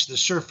scratch the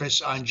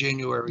surface on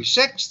January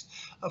 6th.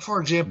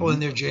 For example, in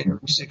their January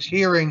 6th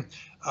hearing,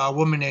 a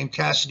woman named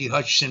Cassidy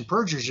Hutchinson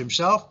perjures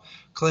himself,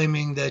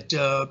 claiming that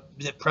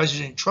that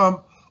President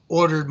Trump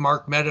ordered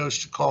Mark Meadows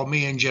to call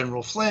me and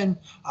General Flynn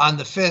on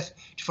the 5th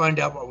to find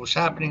out what was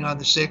happening on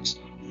the 6th.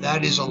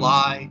 That is a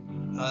lie.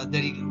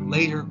 That he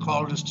later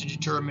called us to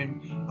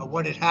determine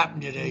what had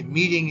happened at a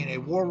meeting in a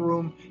war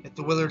room at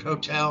the Willard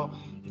Hotel.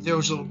 If there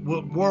was a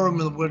war room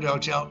in the Willard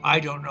Hotel, I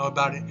don't know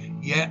about it.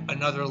 Yet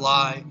another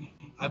lie.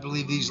 I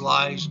believe these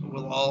lies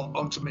will all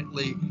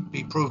ultimately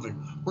be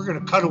proven. We're going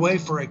to cut away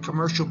for a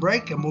commercial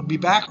break, and we'll be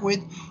back with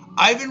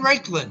Ivan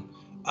Raiklin,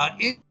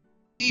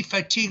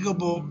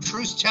 indefatigable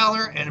truth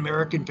teller and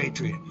American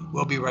patriot.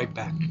 We'll be right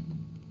back.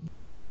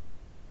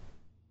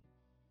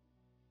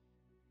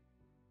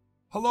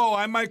 Hello,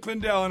 I'm Mike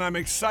Lindell, and I'm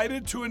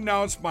excited to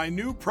announce my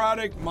new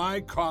product,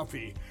 My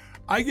Coffee.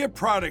 I get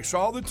products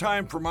all the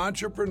time from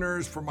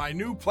entrepreneurs for my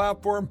new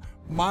platform,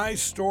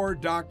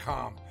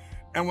 mystore.com.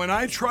 And when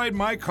I tried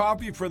My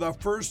Coffee for the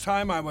first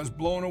time, I was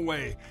blown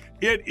away.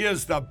 It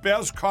is the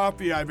best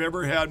coffee I've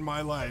ever had in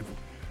my life.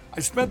 I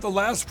spent the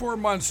last 4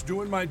 months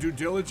doing my due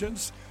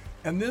diligence,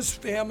 and this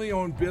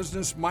family-owned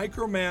business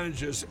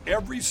micromanages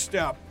every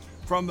step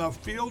from the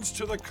fields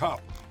to the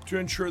cup to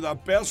ensure the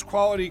best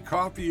quality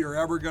coffee you're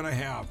ever going to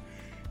have.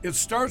 It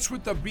starts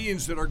with the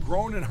beans that are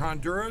grown in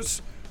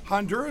Honduras.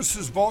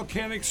 Honduras's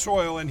volcanic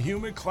soil and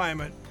humid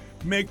climate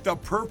make the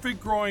perfect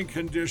growing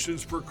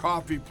conditions for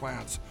coffee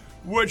plants,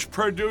 which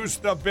produce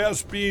the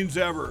best beans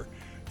ever.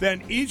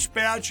 Then each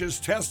batch is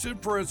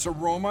tested for its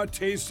aroma,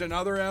 taste, and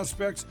other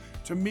aspects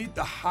to meet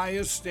the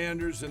highest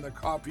standards in the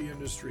coffee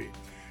industry.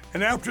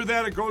 And after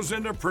that, it goes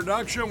into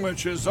production,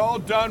 which is all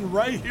done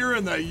right here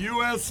in the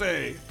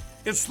USA.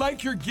 It's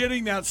like you're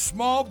getting that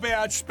small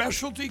batch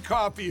specialty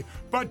coffee,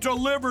 but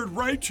delivered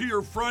right to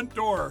your front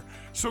door.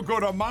 So go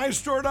to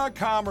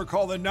mystore.com or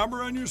call the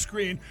number on your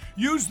screen.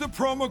 Use the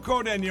promo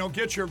code and you'll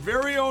get your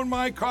very own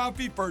My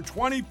Coffee for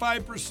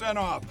 25%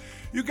 off.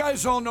 You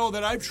guys all know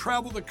that I've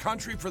traveled the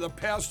country for the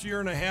past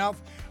year and a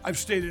half. I've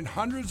stayed in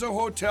hundreds of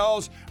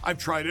hotels. I've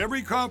tried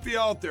every coffee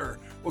out there.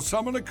 Well,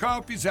 some of the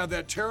coffees have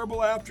that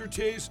terrible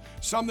aftertaste,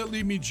 some that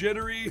leave me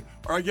jittery,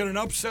 or I get an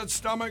upset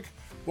stomach.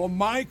 Well,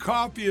 My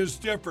Coffee is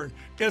different.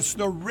 It's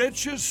the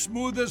richest,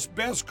 smoothest,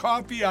 best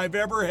coffee I've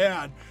ever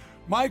had.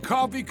 My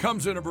Coffee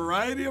comes in a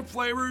variety of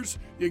flavors.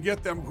 You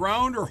get them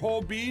ground or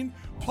whole bean.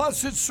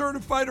 Plus, it's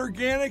certified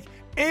organic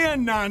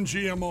and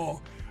non-GMO.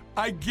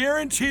 I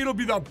guarantee it'll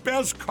be the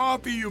best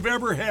coffee you've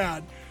ever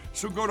had.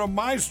 So go to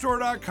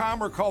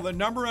mystore.com or call the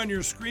number on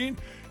your screen.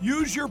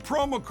 Use your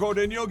promo code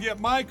and you'll get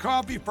My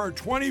Coffee for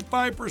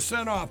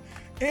 25% off.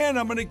 And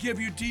I'm going to give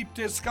you deep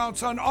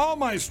discounts on all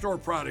my store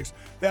products.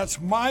 That's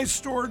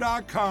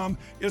mystore.com.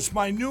 It's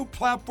my new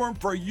platform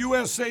for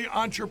USA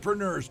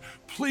entrepreneurs.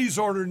 Please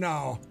order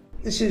now.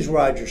 This is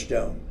Roger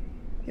Stone.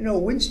 You know,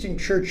 Winston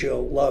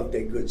Churchill loved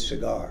a good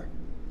cigar.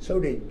 So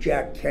did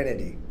Jack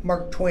Kennedy,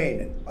 Mark Twain,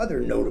 and other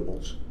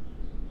notables.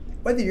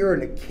 Whether you're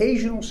an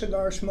occasional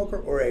cigar smoker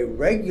or a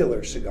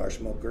regular cigar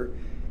smoker,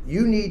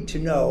 you need to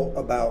know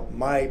about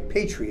My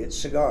Patriot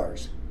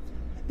cigars.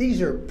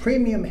 These are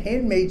premium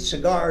handmade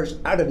cigars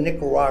out of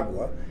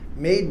Nicaragua,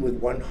 made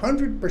with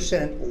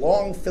 100%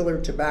 long filler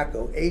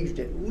tobacco aged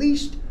at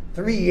least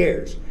 3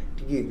 years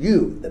to give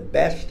you the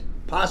best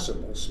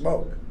possible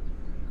smoke.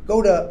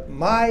 Go to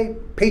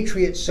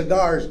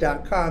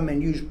mypatriotcigars.com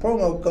and use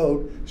promo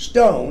code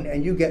STONE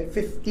and you get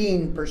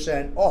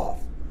 15%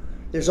 off.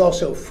 There's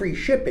also free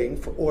shipping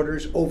for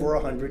orders over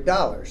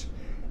 $100.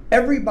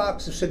 Every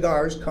box of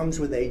cigars comes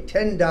with a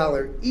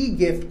 $10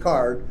 e-gift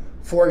card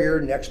for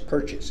your next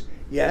purchase.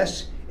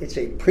 Yes, it's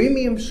a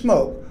premium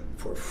smoke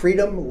for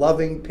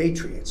freedom-loving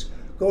patriots.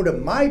 Go to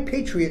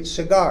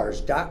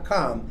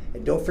mypatriotcigars.com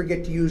and don't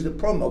forget to use the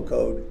promo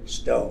code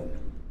STONE.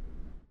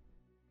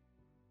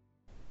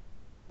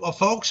 Well,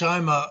 folks,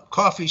 I'm a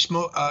coffee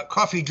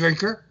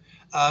drinker,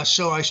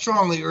 so I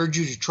strongly urge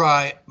you to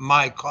try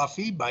My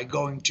Coffee by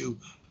going to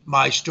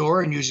my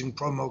store and using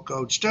promo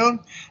code STONE,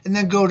 and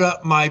then go to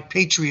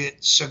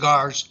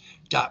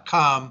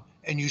mypatriotcigars.com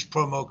and use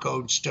promo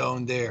code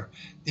STONE there.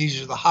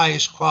 These are the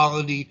highest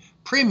quality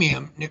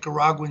premium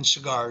Nicaraguan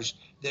cigars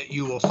that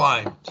you will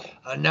find.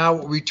 Now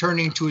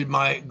returning to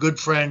my good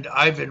friend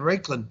Ivan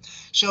Raiklin.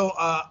 So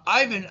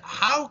Ivan,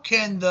 how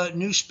can the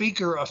new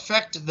speaker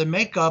affect the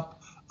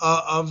makeup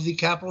of the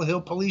Capitol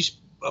Hill Police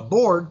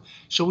Board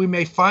so we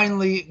may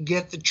finally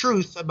get the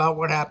truth about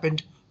what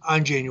happened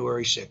on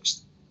January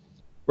 6th?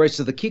 Right.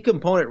 So the key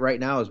component right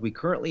now is we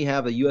currently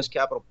have a U.S.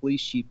 Capitol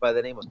Police Chief by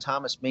the name of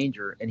Thomas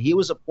Manger, and he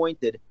was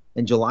appointed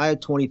in July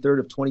 23rd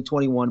of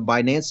 2021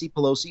 by Nancy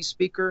Pelosi,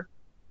 Speaker,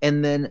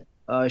 and then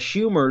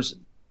Nancy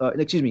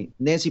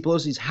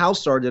Pelosi's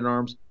House Sergeant at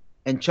Arms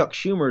and Chuck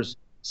Schumer's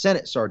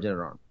Senate Sergeant at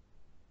Arms.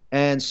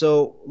 And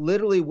so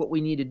literally what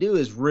we need to do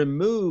is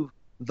remove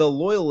the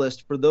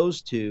loyalist for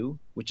those two,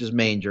 which is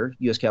Manger,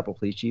 U.S. Capitol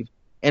Police Chief,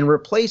 and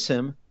replace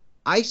him.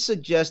 I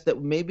suggest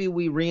that maybe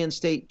we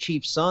reinstate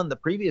Chief Son, the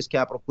previous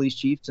Capitol Police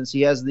Chief, since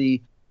he has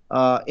the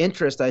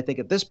interest, I think,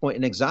 at this point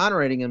in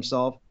exonerating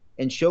himself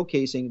and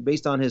showcasing,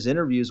 based on his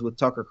interviews with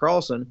Tucker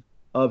Carlson,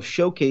 of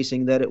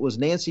showcasing that it was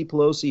Nancy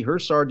Pelosi, her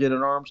Sergeant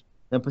at Arms,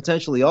 and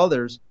potentially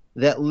others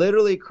that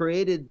literally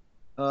created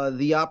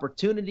the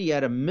opportunity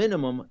at a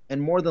minimum,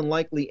 and more than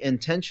likely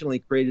intentionally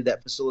created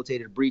that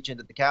facilitated breach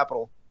into the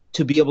Capitol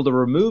to be able to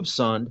remove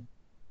Son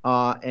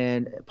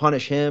and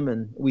punish him.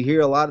 And we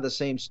hear a lot of the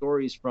same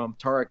stories from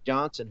Tarek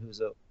Johnson,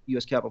 who's a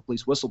U.S. Capitol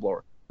Police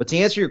whistleblower. But to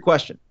answer your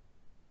question,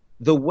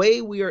 the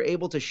way we are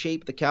able to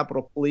shape the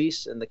Capitol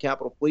Police and the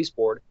Capitol Police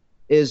Board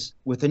is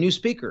with a new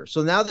speaker.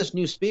 So now this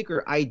new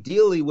speaker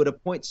ideally would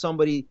appoint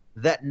somebody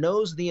that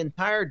knows the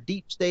entire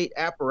deep state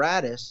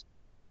apparatus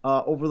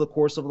over the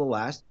course of the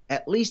last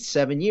at least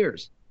 7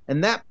 years.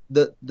 And that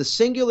the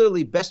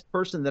singularly best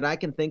person that I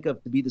can think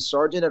of to be the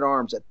Sergeant at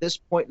Arms at this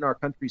point in our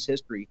country's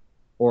history,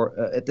 or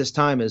at this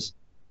time, is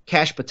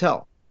Kash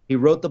Patel. He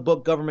wrote the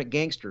book Government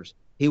Gangsters.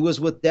 He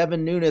was with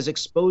Devin Nunes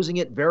exposing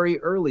it very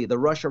early, the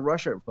Russia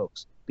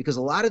folks, because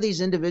a lot of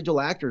these individual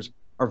actors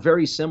are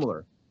very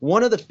similar.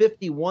 One of the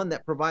 51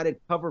 that provided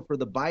cover for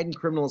the Biden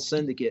criminal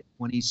syndicate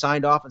when he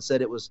signed off and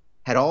said it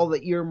had all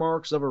the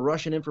earmarks of a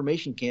Russian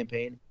information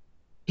campaign,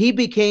 he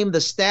became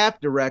the staff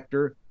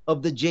director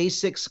of the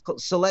J6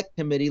 Select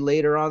Committee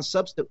later on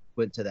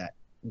subsequent to that.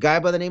 A guy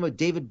by the name of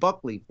David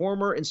Buckley,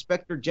 former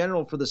Inspector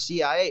General for the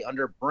CIA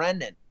under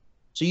Brennan.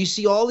 So you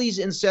see all these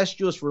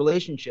incestuous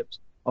relationships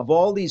of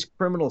all these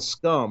criminal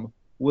scum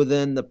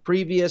within the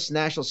previous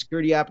national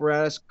security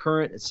apparatus,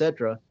 current,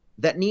 etc.,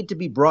 that need to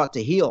be brought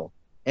to heel.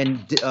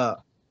 And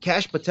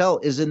Kash Patel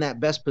is in that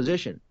best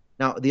position.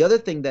 Now, the other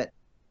thing that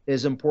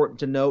is important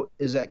to note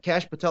is that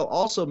Kash Patel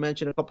also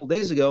mentioned a couple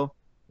days ago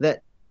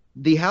that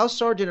the House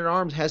Sergeant at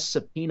Arms has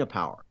subpoena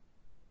power.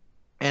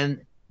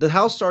 And the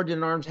House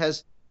Sergeant at Arms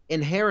has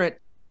inherent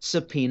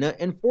subpoena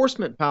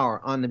enforcement power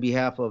on the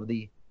behalf of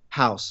the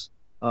House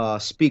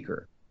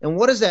Speaker. And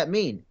what does that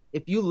mean?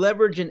 If you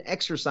leverage and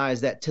exercise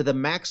that to the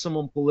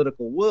maximum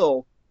political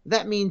will,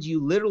 that means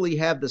you literally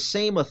have the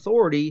same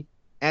authority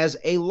as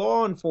a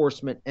law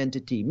enforcement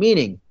entity.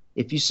 Meaning,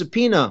 if you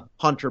subpoena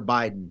Hunter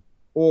Biden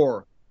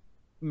or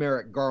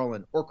Merrick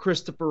Garland or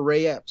Christopher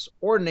Wray Epps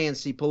or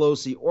Nancy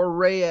Pelosi or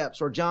Ray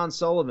Epps or John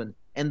Sullivan,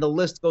 and the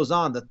list goes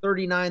on, the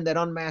 39 that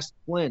unmasked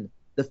Flynn,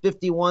 the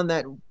 51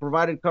 that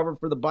provided cover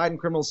for the Biden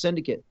criminal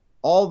syndicate,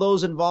 all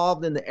those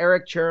involved in the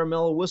Eric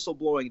Ciaramella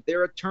whistleblowing,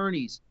 their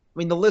attorneys. I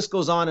mean, the list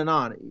goes on and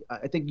on.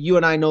 I think you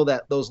and I know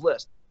those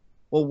lists.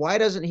 Well, why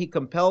doesn't he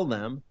compel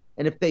them?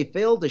 And if they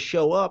fail to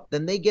show up,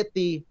 then they get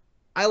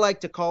I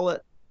like to call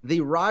it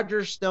the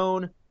Roger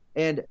Stone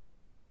and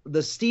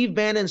the Steve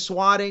Bannon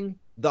swatting,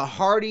 the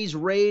Hardee's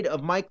raid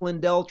of Mike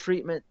Lindell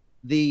treatment,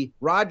 the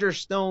Roger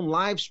Stone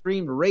live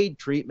streamed raid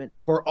treatment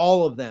for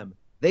all of them.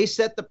 They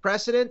set the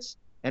precedents,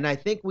 and I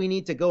think we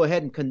need to go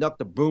ahead and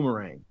conduct a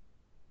boomerang.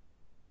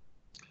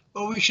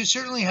 Well, we should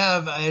certainly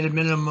have, at a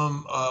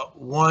minimum,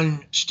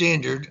 one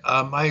standard.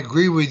 I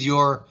agree with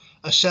your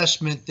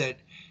assessment that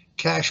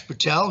Kash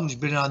Patel, who's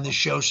been on this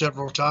show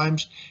several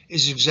times,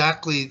 is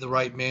exactly the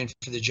right man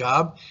for the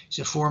job. He's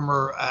a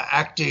former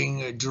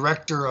acting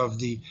director of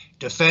the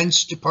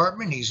Defense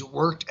Department. He's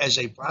worked as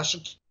a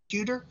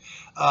prosecutor.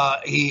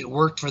 He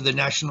worked for the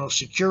National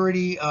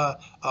Security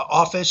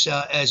Office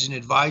as an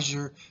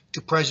advisor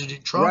to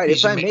President Trump. Right.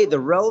 If I may, the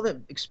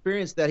relevant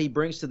experience that he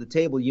brings to the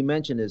table, you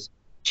mentioned, is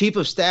Chief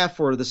of Staff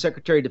for the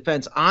Secretary of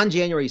Defense on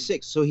January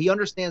 6th. So he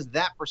understands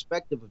that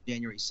perspective of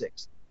January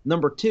 6th.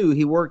 Number two,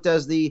 he worked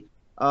as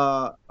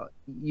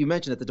you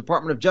mentioned it, the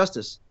Department of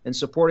Justice and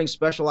supporting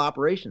special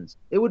operations.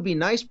 It would be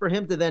nice for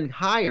him to then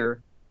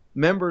hire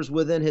members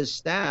within his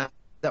staff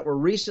that were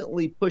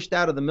recently pushed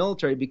out of the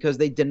military because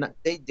they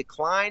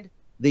declined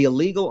the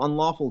illegal,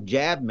 unlawful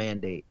jab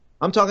mandate.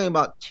 I'm talking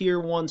about tier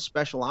 1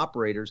 special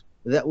operators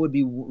that would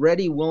be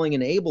ready, willing,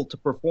 and able to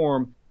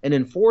perform and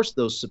enforce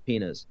those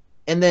subpoenas.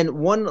 And then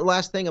one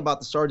last thing about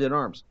the Sergeant at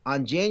Arms.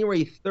 On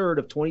January 3rd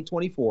of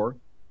 2024,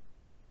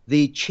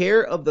 the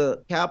chair of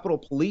the Capitol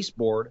Police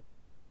Board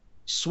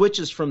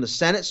switches from the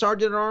Senate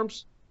Sergeant at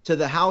Arms to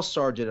the House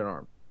Sergeant at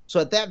Arms. So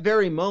at that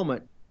very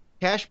moment,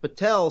 Kash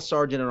Patel,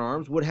 Sergeant at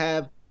Arms, would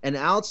have an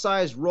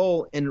outsized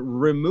role in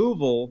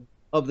removal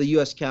of the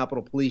U.S.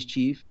 Capitol Police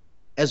Chief,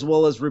 as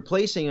well as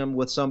replacing him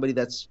with somebody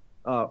that's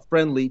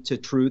friendly to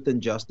truth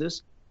and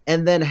justice,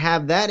 and then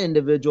have that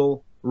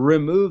individual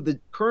remove the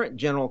current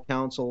General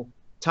Counsel,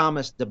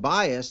 Thomas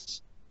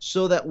DeBias,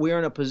 so that we're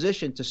in a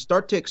position to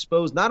start to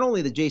expose not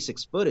only the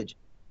J6 footage,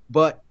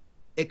 but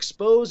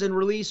expose and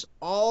release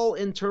all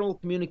internal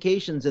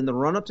communications in the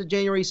run-up to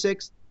January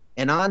 6th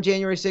and on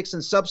January 6th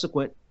and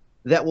subsequent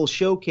that will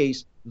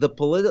showcase the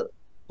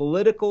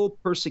political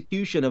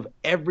persecution of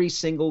every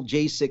single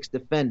J6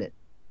 defendant.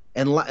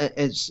 And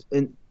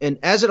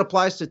as it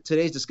applies to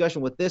today's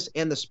discussion with this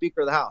and the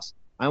Speaker of the House,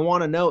 I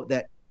want to note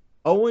that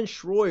Owen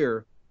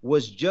Schroyer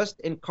was just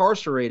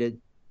incarcerated,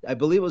 I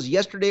believe it was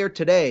yesterday or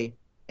today,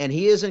 and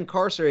he is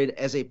incarcerated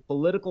as a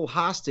political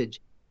hostage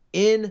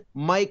in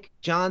Mike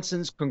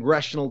Johnson's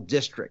congressional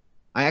district.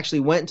 I actually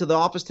went into the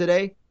office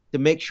today to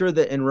make sure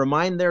that and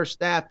remind their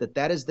staff that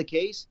that is the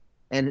case.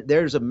 And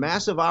there's a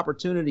massive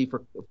opportunity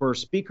for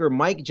Speaker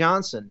Mike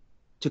Johnson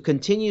to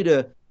continue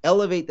to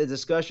elevate the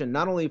discussion,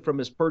 not only from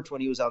his perch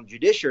when he was on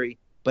judiciary,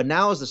 but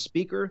now as the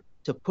Speaker,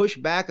 to push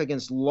back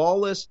against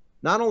lawless,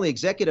 not only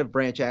executive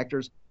branch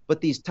actors,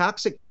 but these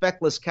toxic,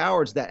 feckless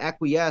cowards that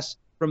acquiesce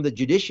from the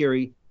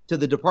judiciary to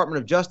the Department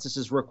of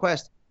Justice's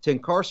request to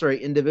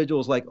incarcerate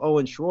individuals like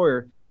Owen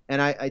Schroyer.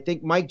 And I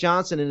think Mike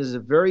Johnson is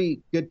in a very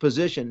good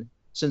position,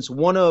 since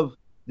one of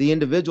the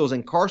individuals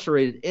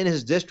incarcerated in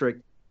his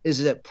district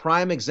is a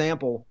prime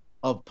example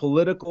of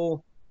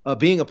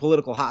being a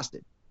political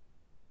hostage.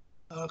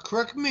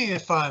 Correct me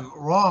if I'm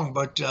wrong,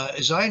 but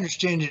as I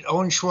understand it,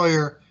 Owen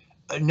Schroyer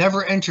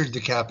never entered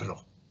the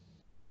Capitol.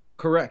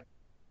 Correct.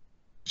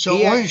 So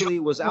he actually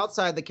was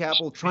outside the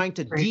Capitol trying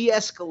to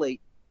de-escalate.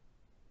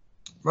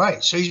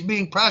 Right. So he's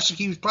being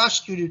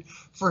prosecuted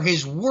for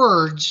his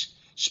words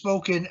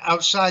spoken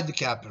outside the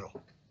Capitol.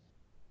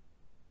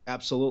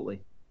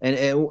 Absolutely.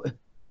 And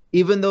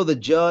even though the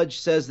judge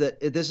says that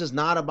this is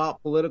not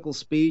about political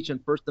speech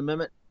and First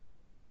Amendment,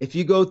 if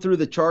you go through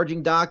the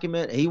charging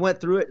document, he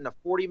went through it in a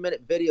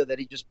 40-minute video that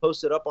he just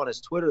posted up on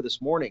his Twitter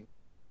this morning.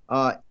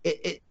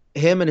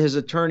 Him and his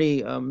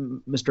attorney,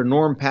 Mr.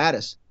 Norm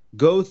Pattis,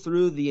 go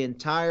through the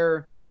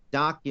entire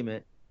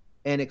document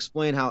and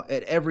explain how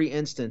at every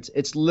instance,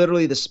 it's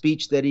literally the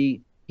speech that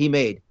he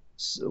made.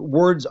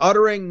 Words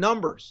uttering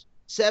numbers.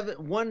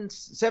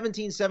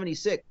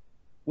 1776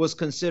 was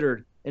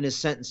considered in his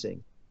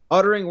sentencing.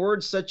 Uttering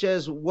words such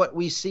as what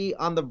we see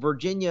on the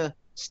Virginia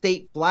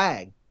state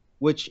flag,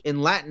 which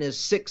in Latin is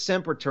Sic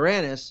Semper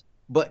Tyrannis,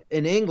 but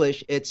in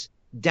English it's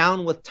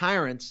down with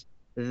tyrants.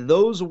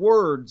 Those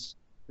words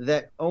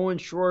that Owen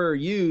Schroyer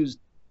used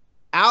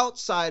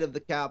outside of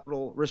the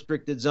Capitol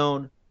restricted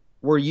zone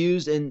were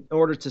used in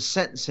order to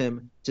sentence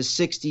him to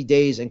 60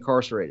 days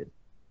incarcerated.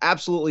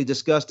 Absolutely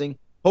disgusting.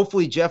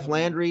 Hopefully Jeff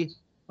Landry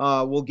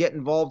will get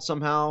involved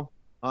somehow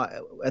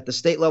at the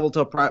state level to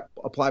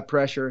apply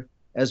pressure,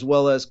 as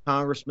well as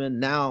Congressman,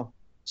 now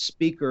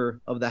Speaker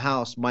of the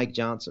House, Mike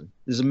Johnson.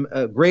 This is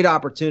a great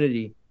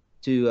opportunity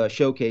to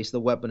showcase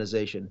the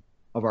weaponization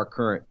of our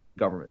current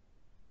government.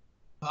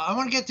 I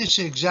want to get this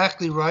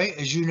exactly right.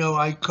 As you know,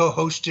 I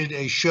co-hosted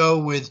a show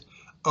with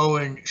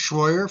Owen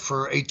Schroyer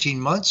for 18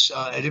 months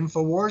at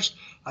InfoWars.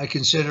 I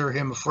consider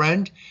him a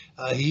friend.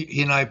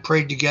 He and I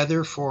prayed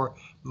together for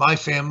my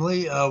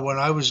family when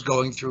I was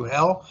going through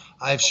hell.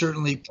 I've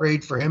certainly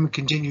prayed for him and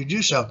continue to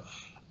do so.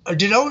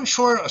 Did Owen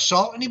Schroyer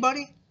assault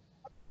anybody?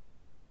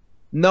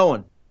 No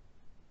one.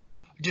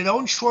 Did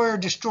Owen Schroyer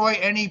destroy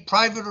any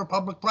private or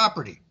public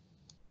property?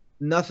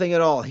 Nothing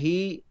at all.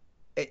 He,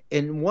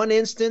 in one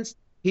instance,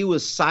 he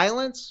was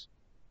silent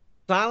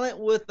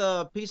with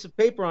a piece of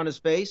paper on his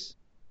face.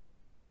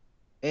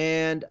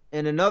 And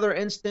in another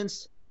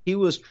instance, he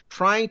was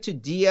trying to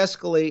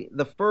de-escalate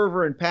the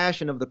fervor and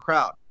passion of the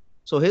crowd.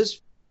 So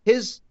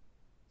his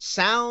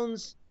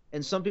sounds,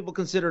 and some people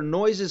consider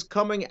noises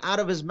coming out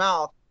of his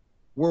mouth,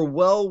 were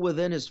well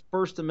within his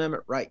First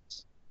Amendment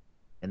rights.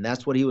 And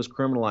that's what he was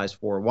criminalized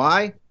for.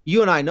 Why?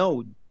 You and I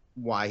know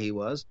why he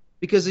was.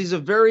 Because he's a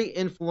very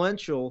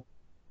influential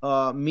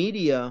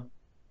media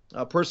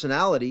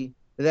personality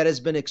that has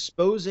been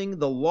exposing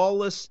the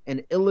lawless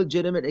and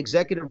illegitimate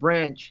executive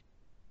branch,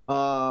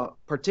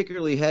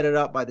 particularly headed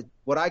up by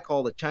what I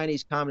call the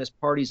Chinese Communist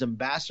Party's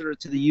ambassador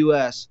to the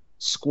U.S.,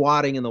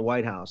 squatting in the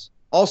White House.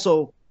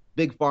 Also,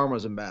 Big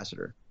Pharma's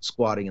ambassador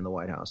squatting in the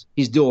White House.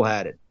 He's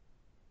dual-hatted.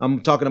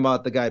 I'm talking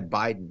about the guy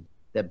Biden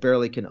that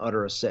barely can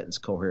utter a sentence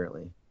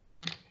coherently.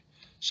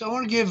 So I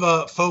want to give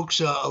folks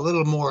a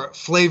little more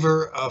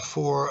flavor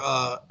for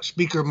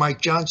Speaker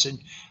Mike Johnson.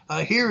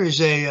 Here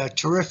is a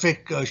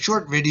terrific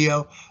short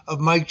video of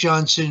Mike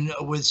Johnson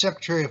with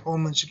Secretary of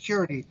Homeland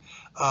Security,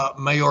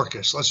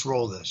 Mayorkas. Let's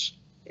roll this.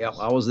 Yeah,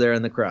 I was there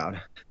in the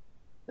crowd.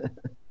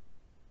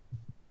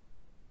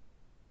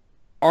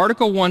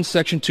 Article 1,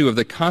 Section 2 of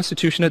the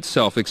Constitution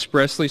itself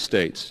expressly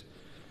states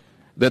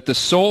that the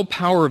sole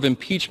power of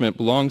impeachment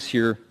belongs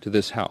here to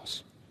this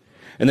House.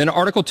 And then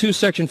Article 2,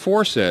 Section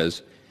 4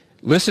 says,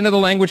 listen to the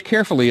language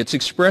carefully. It's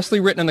expressly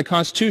written in the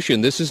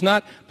Constitution. This is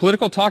not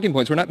political talking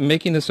points. We're not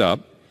making this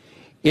up.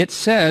 It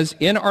says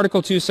in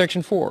Article 2,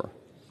 Section 4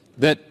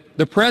 that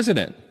the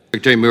President...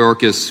 Secretary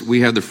Mayorkas,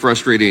 we have the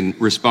frustrating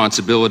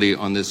responsibility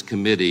on this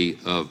committee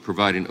of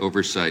providing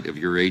oversight of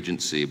your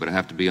agency, but I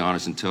have to be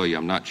honest and tell you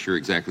I'm not sure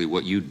exactly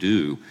what you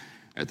do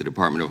at the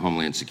Department of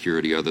Homeland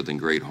Security other than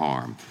great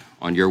harm.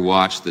 On your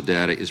watch, the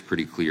data is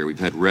pretty clear. We've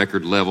had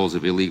record levels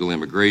of illegal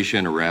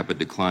immigration, a rapid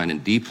decline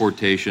in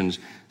deportations,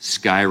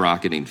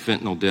 skyrocketing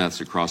fentanyl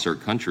deaths across our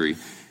country,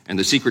 and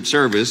the Secret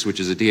Service, which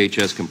is a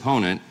DHS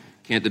component,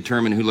 can't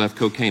determine who left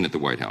cocaine at the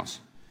White House.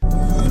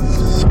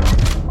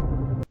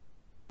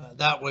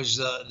 That was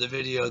the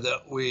video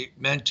that we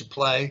meant to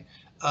play.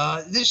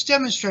 This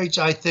demonstrates,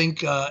 I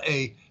think,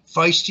 a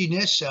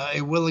feistiness,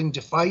 a willing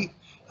to fight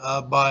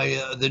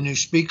by the new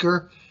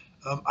speaker.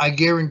 I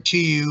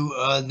guarantee you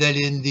that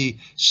in the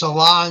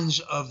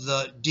salons of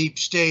the deep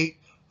state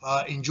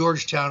in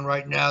Georgetown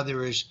right now,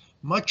 there is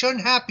much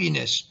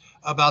unhappiness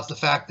about the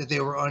fact that they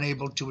were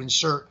unable to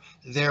insert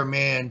their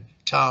man,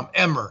 Tom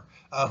Emmer,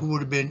 who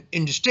would have been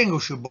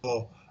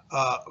indistinguishable,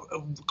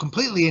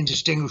 completely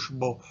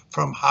indistinguishable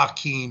from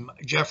Hakeem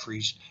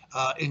Jeffries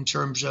in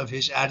terms of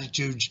his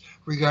attitudes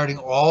regarding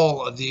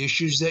all of the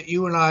issues that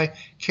you and I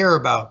care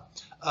about.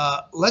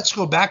 Let's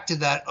go back to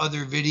that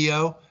other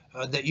video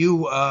that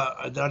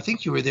I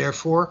think you were there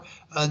for.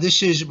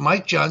 This is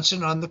Mike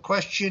Johnson on the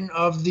question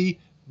of the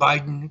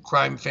Biden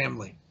crime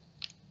family.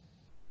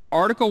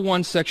 Article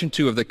 1, Section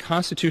 2 of the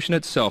Constitution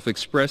itself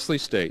expressly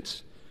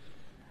states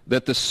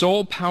that the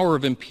sole power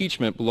of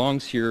impeachment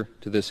belongs here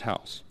to this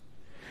House.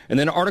 And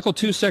then Article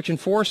 2, Section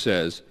 4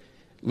 says,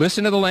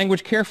 listen to the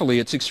language carefully,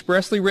 it's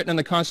expressly written in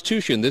the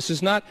Constitution. This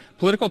is not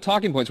political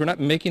talking points. We're not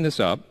making this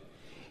up.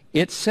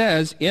 It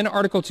says in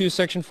Article 2,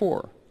 Section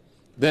 4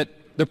 that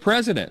the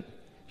president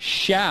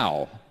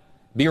shall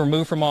be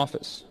removed from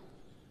office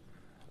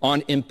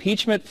on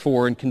impeachment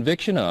for and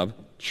conviction of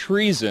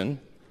treason,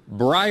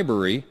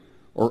 bribery,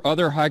 or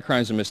other high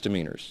crimes and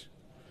misdemeanors.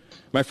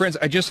 My friends,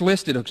 I just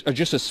listed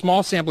just a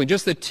small sampling,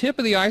 just the tip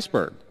of the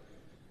iceberg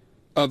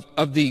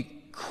of the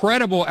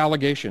credible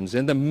allegations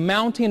and the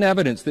mounting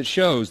evidence that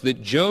shows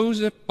that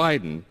Joseph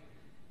Biden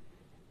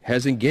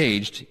has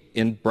engaged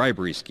in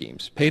bribery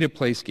schemes,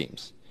 pay-to-play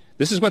schemes.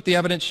 This is what the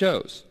evidence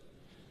shows.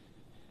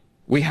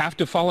 We have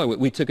to follow it.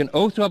 We took an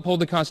oath to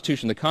uphold the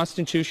Constitution. The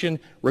Constitution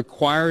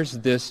requires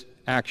this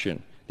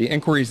action. The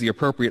inquiry is the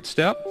appropriate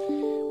step.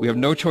 We have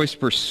no choice to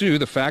pursue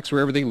the facts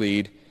wherever they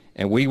lead,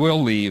 and we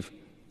will leave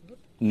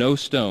no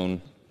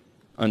stone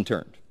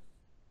unturned.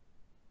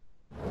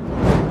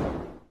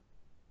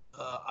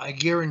 I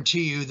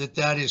guarantee you that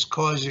that is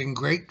causing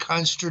great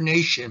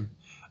consternation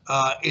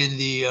in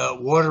the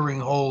watering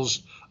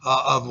holes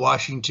of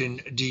Washington,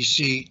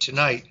 D.C.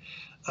 tonight.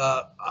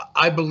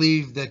 I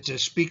believe that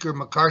Speaker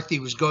McCarthy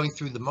was going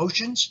through the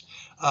motions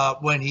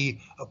when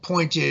he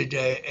appointed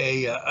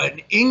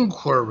an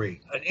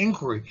inquiry.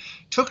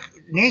 Took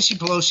Nancy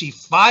Pelosi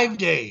 5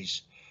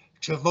 days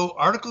to vote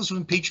articles of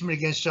impeachment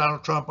against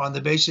Donald Trump on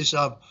the basis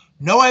of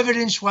no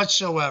evidence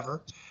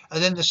whatsoever.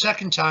 And then the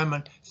second time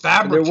on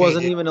fabricated. There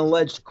wasn't even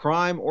alleged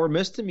crime or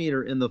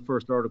misdemeanor in the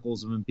first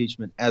articles of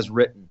impeachment as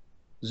written.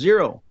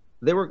 Zero.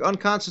 They were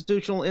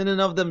unconstitutional in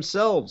and of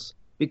themselves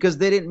because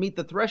they didn't meet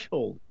the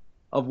threshold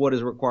of what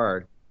is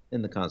required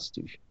in the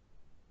Constitution.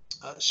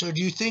 So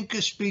do you think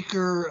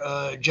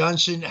Speaker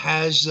Johnson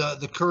has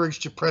the courage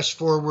to press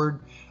forward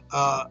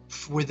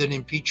with an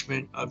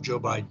impeachment of Joe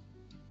Biden?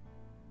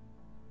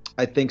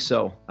 I think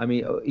so. I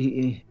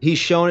mean, he's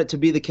shown it to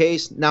be the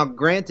case. Now,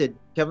 granted,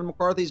 Kevin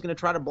McCarthy is going to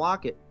try to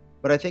block it,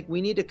 but I think we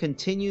need to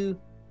continue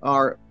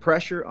our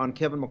pressure on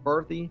Kevin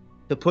McCarthy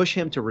to push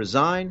him to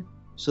resign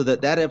so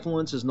that that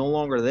influence is no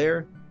longer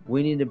there.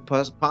 We need to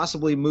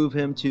possibly move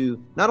him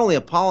to not only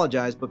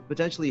apologize, but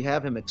potentially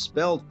have him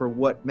expelled for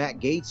what Matt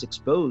Gaetz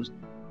exposed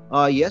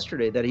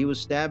yesterday, that he was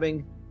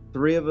stabbing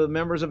 3 of the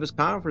members of his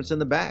conference in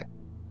the back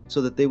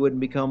so that they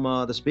wouldn't become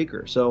the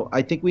speaker. So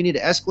I think we need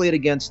to escalate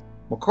against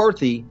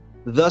McCarthy,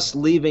 thus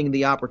leaving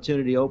the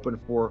opportunity open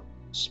for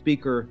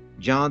Speaker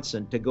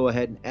Johnson to go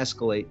ahead and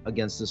escalate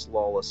against this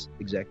lawless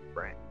executive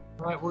branch.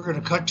 All right, we're going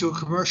to cut to a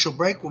commercial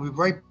break. We'll be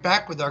right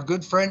back with our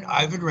good friend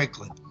Ivan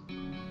Raiklin.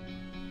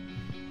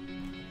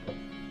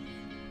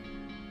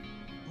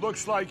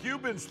 Looks like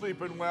you've been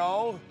sleeping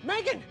well.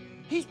 Megan,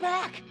 he's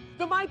back.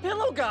 The My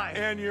Pillow guy.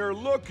 And you're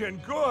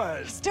looking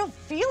good. Still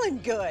feeling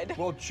good.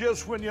 Well,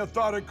 just when you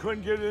thought it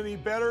couldn't get any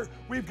better,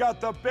 we've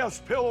got the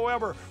best pillow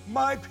ever,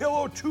 My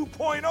Pillow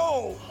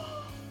 2.0.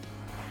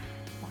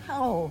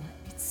 Wow,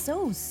 it's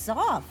so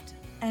soft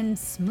and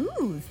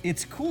smooth.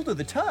 It's cool to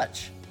the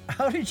touch.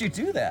 How did you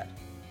do that?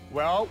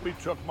 Well, we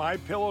took My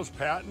Pillow's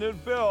patented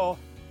fill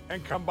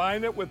and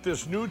combined it with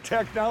this new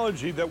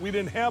technology that we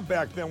didn't have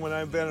back then when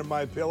I invented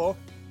My Pillow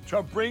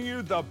to bring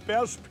you the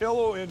best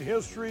pillow in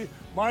history,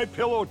 My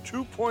Pillow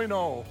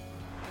 2.0.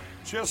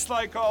 Just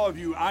like all of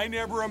you, I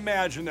never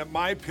imagined that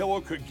My Pillow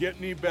could get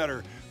any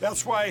better.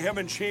 That's why I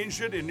haven't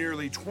changed it in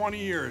nearly 20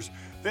 years.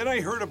 Then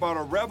I heard about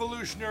a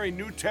revolutionary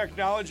new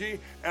technology,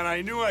 and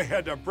I knew I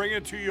had to bring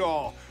it to you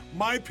all.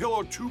 My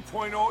Pillow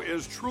 2.0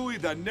 is truly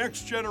the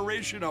next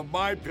generation of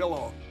My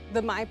Pillow.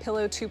 The My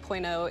Pillow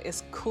 2.0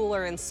 is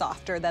cooler and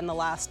softer than the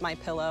last My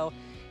Pillow.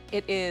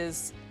 It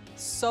is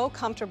so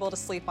comfortable to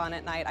sleep on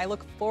at night. I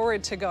look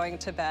forward to going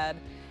to bed,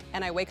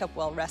 and I wake up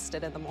well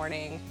rested in the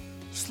morning.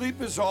 Sleep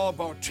is all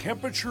about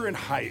temperature and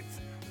height.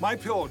 My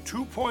Pillow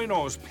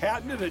 2.0's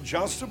patented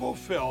adjustable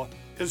fill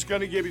is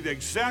going to give you the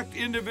exact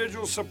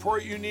individual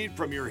support you need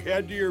from your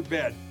head to your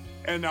bed.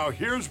 And now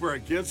here's where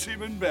it gets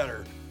even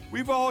better.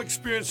 We've all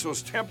experienced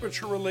those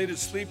temperature-related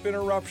sleep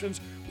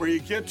interruptions where you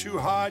get too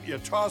hot, you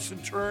toss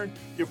and turn,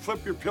 you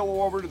flip your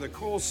pillow over to the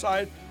cool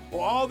side. Well,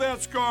 all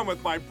that's gone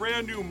with my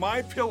brand new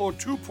MyPillow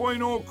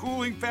 2.0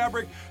 cooling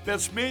fabric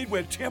that's made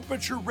with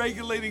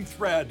temperature-regulating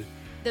thread.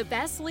 The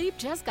best sleep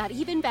just got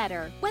even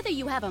better. Whether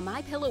you have a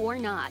MyPillow or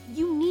not,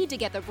 you need to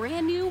get the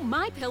brand new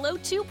MyPillow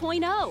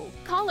 2.0.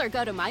 Call or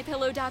go to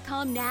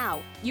MyPillow.com now.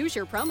 Use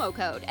your promo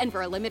code, and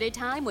for a limited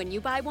time when you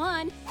buy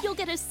one, you'll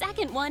get a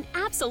second one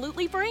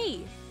absolutely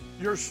free.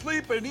 You're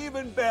sleeping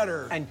even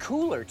better. And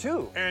cooler,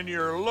 too. And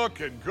you're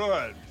looking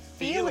good.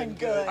 Feeling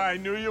good. I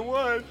knew you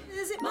would.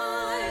 Visit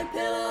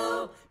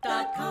mypillow.com.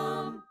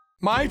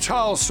 My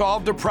Towels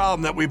solved a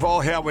problem that we've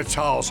all had with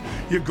towels.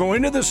 You go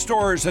into the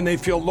stores and they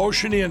feel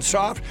lotiony and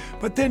soft,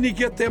 but then you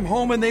get them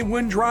home and they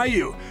wind dry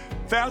you.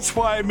 That's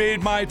why I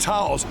made My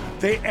Towels.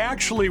 They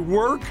actually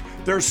work,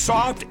 they're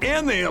soft,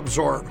 and they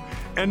absorb.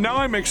 And now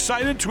I'm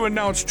excited to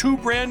announce 2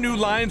 brand new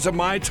lines of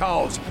My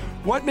Towels.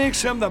 What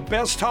makes them the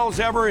best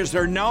towels ever is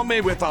they're now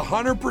made with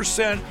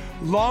 100%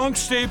 long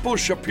staple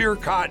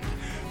Shapir cotton.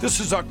 This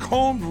is a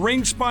combed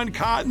ring spun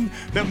cotton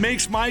that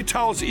makes My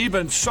Towels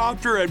even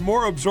softer and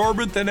more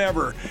absorbent than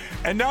ever.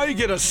 And now you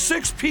get a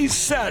 6-piece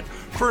set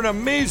for an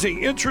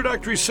amazing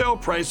introductory sale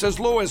price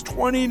as low as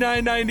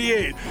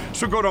 $29.98.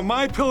 So go to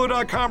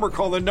mypillow.com or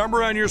call the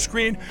number on your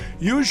screen.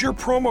 Use your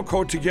promo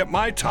code to get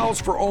My Towels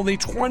for only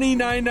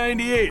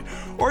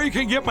 $29.98. Or you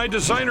can get my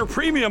designer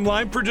premium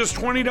line for just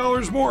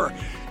 $20 more.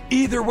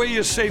 Either way,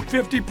 you save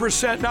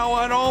 50% now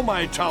on all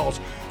My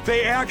Towels.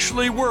 They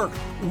actually work.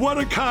 What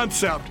a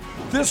concept.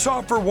 This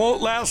offer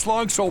won't last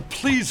long, so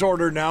please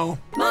order now.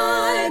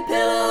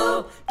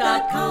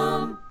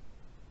 mypillow.com.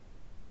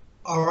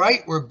 All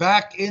right, we're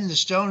back in the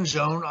Stone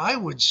Zone. I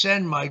would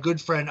send my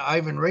good friend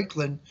Ivan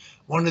Raiklin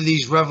one of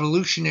these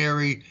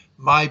revolutionary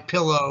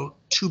MyPillow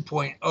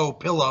 2.0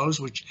 pillows,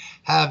 which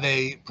have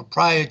a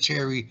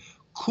proprietary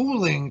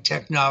cooling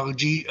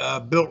technology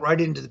built right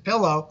into the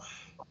pillow.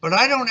 But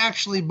I don't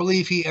actually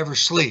believe he ever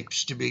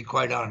sleeps, to be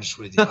quite honest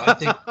with you. I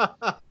think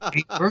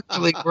he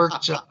virtually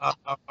works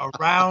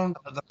around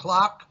the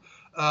clock.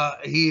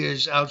 He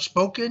is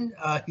outspoken.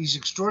 He's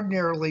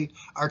extraordinarily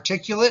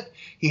articulate.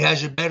 He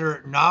has a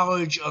better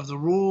knowledge of the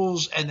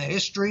rules and the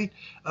history.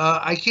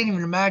 I can't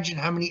even imagine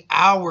how many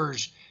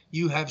hours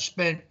you have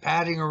spent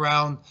padding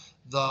around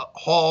the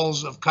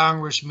halls of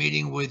Congress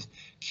meeting with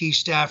key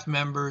staff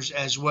members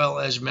as well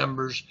as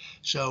members.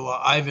 So,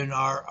 Ivan,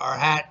 our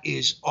hat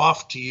is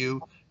off to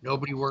you.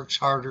 Nobody works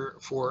harder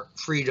for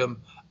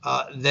freedom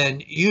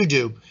than you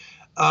do.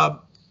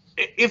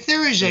 If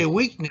there is a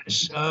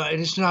weakness,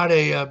 and it's not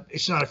a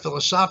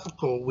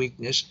philosophical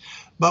weakness,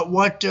 but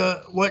what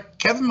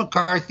Kevin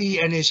McCarthy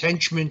and his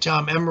henchman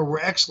Tom Emmer were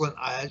excellent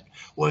at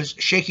was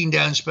shaking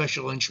down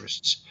special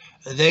interests.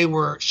 They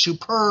were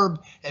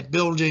superb at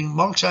building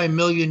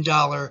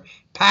multi-million-dollar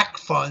PAC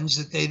funds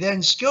that they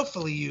then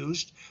skillfully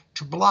used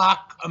to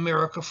block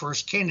America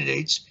First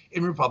candidates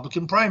in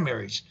Republican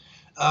primaries.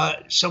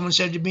 Someone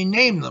said to me,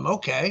 name them.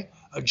 Okay.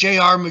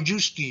 J.R.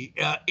 Majewski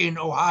in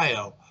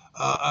Ohio,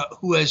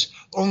 who has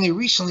only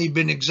recently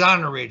been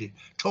exonerated,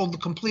 told the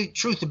complete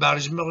truth about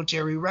his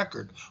military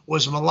record,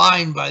 was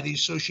maligned by the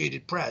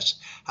Associated Press,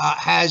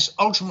 has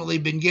ultimately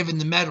been given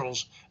the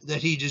medals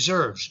that he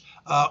deserves.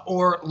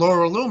 Or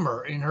Laura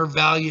Loomer in her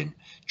valiant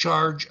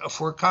charge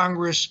for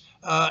Congress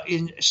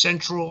in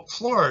Central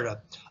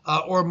Florida.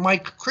 Or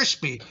Mike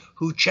Crispy,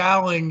 who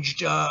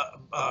challenged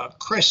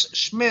Chris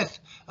Smith,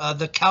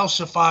 the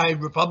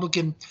calcified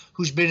Republican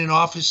who's been in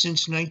office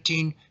since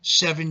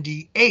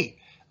 1978.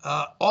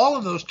 All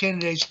of those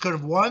candidates could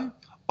have won.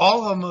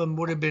 All of them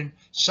would have been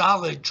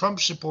solid Trump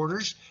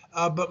supporters,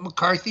 but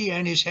McCarthy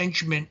and his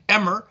henchman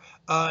Emmer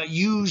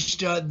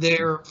used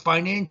their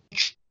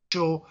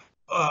financial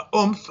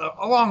oomph,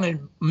 along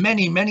in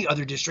many, many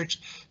other districts,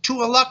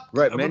 to elect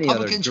many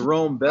Republicans. Others.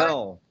 Jerome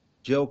Bell,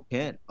 Joe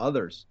Kent,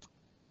 others.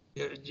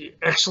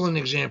 Excellent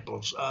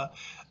examples.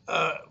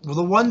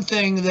 The one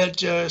thing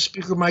that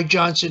Speaker Mike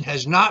Johnson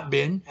has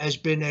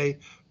been a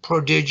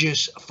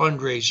prodigious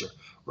fundraiser.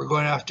 We're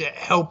going to have to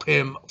help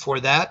him for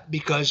that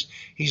because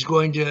he's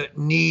going to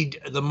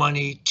need the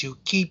money to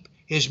keep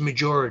his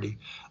majority.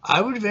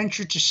 I would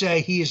venture to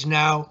say he is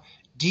now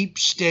deep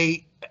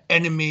state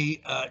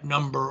enemy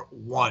number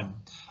one.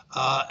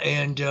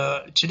 And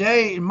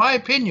today, in my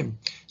opinion,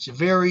 it's a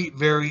very,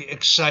 very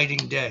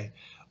exciting day.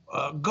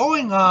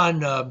 Going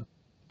on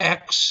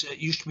X, it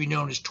used to be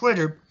known as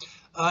Twitter,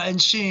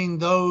 and seeing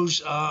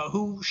those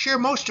who share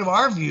most of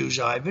our views,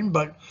 Ivan,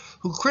 but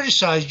who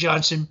criticize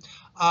Johnson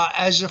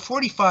as a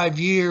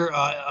 45-year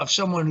of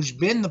someone who's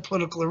been in the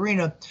political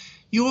arena,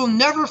 you will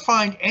never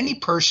find any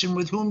person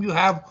with whom you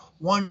have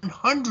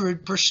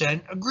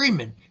 100%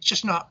 agreement. It's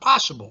just not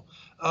possible.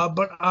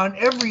 But on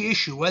every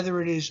issue,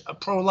 whether it is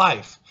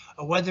pro-life,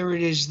 whether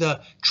it is the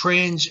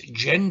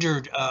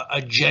transgendered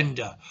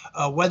agenda,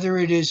 whether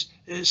it is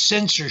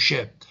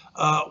censorship,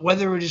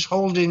 whether it is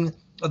holding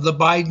the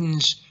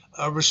Bidens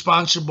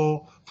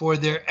responsible for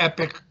their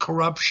epic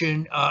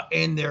corruption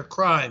and their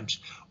crimes,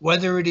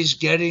 whether it is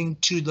getting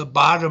to the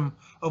bottom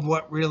of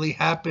what really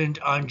happened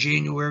on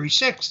January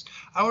 6th.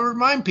 I would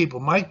remind people,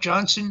 Mike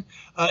Johnson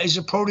is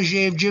a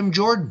protege of Jim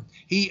Jordan.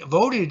 He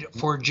voted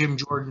for Jim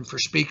Jordan for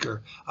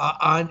Speaker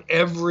on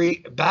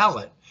every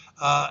ballot.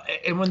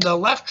 And when the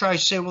left tries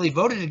to say, well, he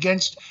voted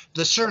against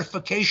the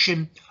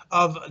certification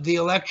of the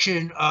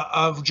election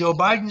of Joe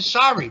Biden,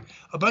 sorry,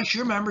 a bunch of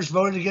your members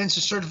voted against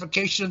the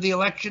certification of the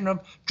election of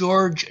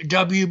George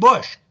W.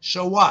 Bush.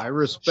 So what? I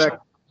respect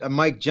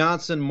Mike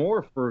Johnson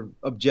more for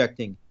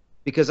objecting,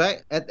 because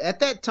at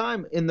that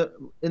time in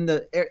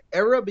the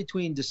era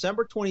between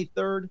December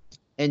 23rd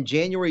and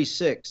January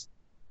 6th,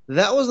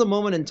 that was the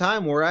moment in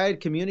time where I had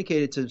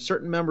communicated to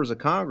certain members of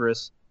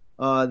Congress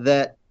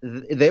that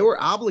they were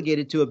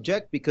obligated to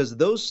object, because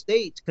those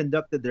states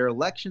conducted their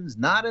elections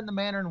not in the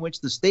manner in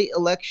which the state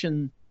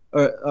election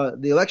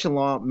the election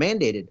law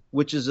mandated,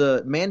 which is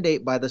a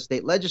mandate by the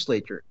state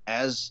legislature,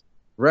 as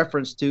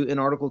referenced to in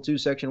Article 2,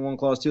 Section 1,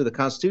 Clause 2 of the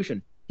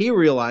Constitution. He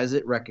realized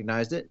it,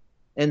 recognized it,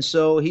 and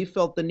so he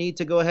felt the need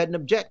to go ahead and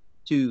object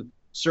to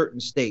certain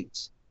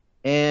states.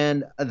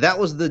 And that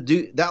was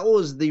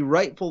the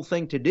rightful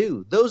thing to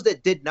do. Those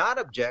that did not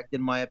object,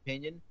 in my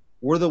opinion,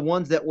 were the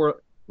ones that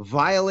were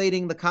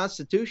violating the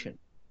Constitution.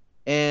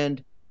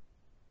 And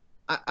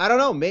I don't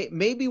know,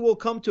 maybe we'll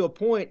come to a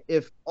point,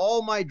 if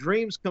all my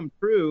dreams come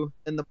true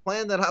and the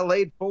plan that I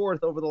laid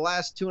forth over the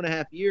last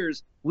 2.5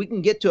 years, we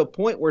can get to a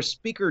point where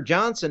Speaker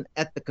Johnson,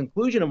 at the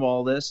conclusion of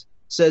all this,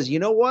 says, you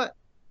know what?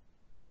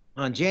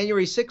 On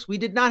January 6th, we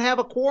did not have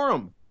a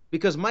quorum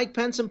because Mike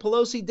Pence and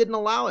Pelosi didn't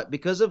allow it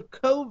because of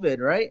COVID,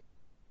 right?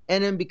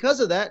 And then because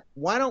of that,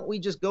 why don't we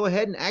just go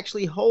ahead and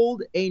actually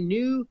hold a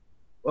new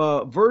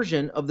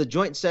version of the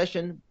joint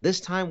session,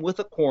 this time with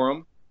a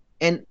quorum,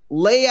 and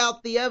lay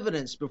out the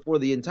evidence before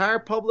the entire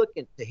public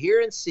and to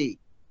hear and see,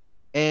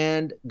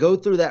 and go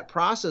through that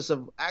process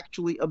of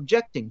actually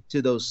objecting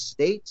to those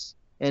states.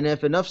 And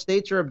if enough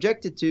states are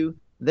objected to,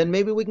 then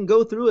maybe we can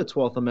go through a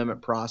 12th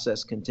Amendment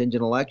process,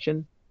 contingent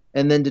election,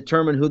 and then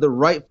determine who the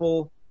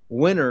rightful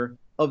winner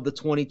of the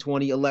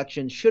 2020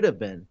 election should have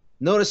been.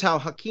 Notice how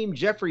Hakeem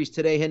Jeffries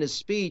today in his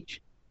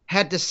speech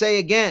had to say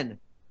again,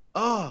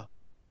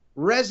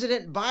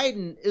 President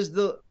Biden is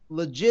the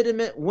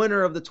legitimate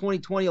winner of the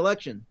 2020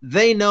 election.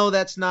 They know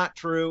that's not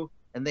true,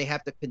 and they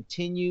have to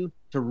continue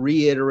to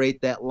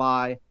reiterate that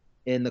lie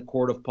in the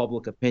court of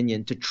public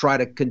opinion to try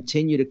to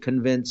continue to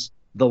convince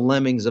the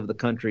lemmings of the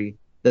country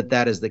that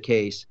that is the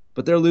case.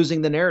 But they're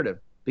losing the narrative,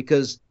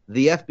 because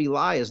the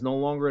FBI is no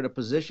longer in a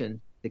position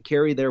to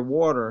carry their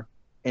water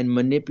and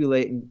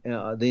manipulate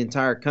the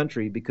entire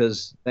country,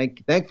 because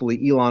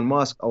thankfully Elon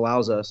Musk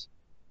allows us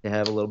to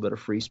have a little bit of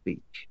free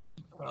speech.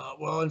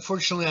 Well,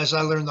 unfortunately, as I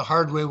learned the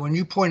hard way, when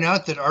you point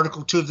out that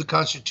Article 2 of the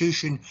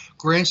Constitution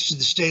grants to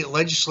the state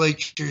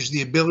legislatures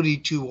the ability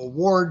to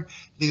award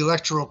the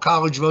Electoral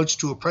College votes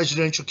to a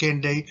presidential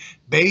candidate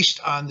based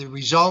on the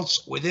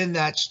results within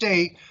that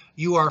state,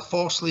 you are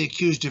falsely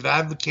accused of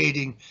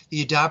advocating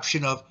the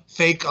adoption of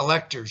fake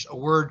electors, a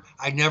word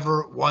I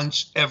never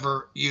once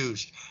ever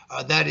used.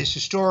 That is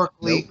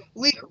historically,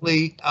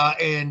 legally,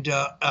 and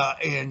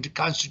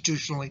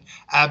constitutionally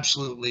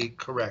absolutely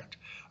correct.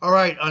 All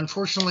right.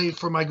 Unfortunately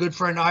for my good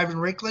friend Ivan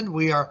Raiklin,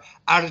 we are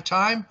out of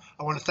time.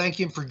 I want to thank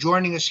him for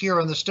joining us here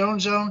on the Stone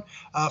Zone.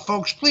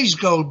 Folks, please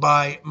go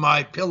by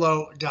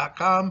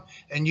mypillow.com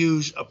and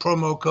use a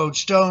promo code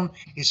STONE.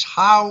 It's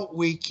how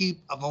we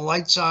keep the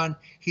lights on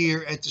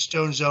here at the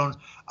Stone Zone.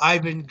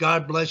 Ivan,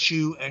 God bless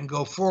you, and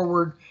go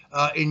forward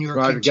in your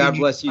Roger, God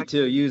bless you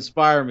too. You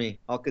inspire me.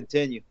 I'll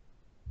continue.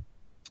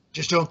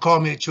 Just don't call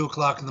me at 2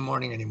 o'clock in the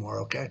morning anymore,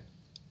 okay?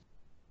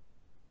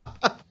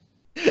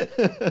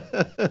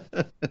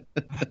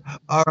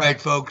 All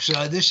right, folks.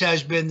 This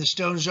has been the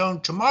Stone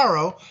Zone.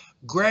 Tomorrow,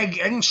 Greg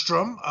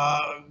Engstrom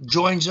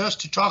joins us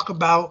to talk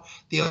about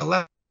the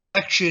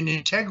election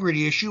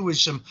integrity issue with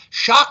some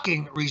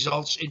shocking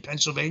results in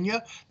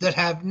Pennsylvania that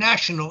have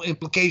national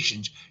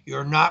implications.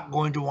 You're not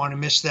going to want to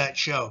miss that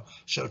show.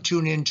 So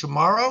tune in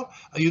tomorrow.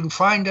 You can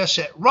find us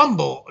at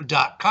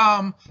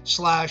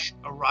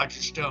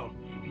rumble.com/Roger Stone.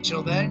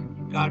 Until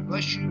then, God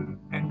bless you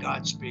and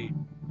Godspeed.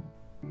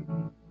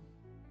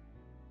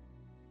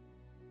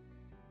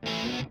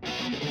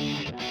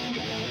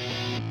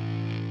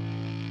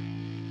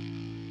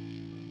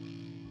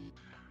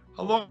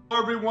 Hello,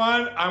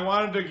 everyone. I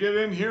wanted to get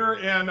in here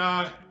and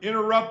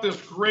interrupt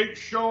this great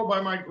show by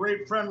my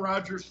great friend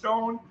Roger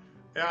Stone.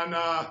 And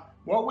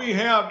what we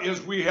have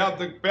is we have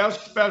the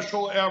best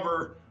special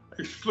ever,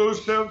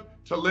 exclusive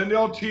to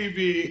Lindell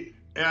TV.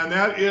 And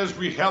that is,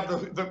 we have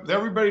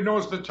everybody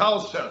knows the towel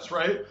sets,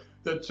 right?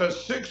 That's a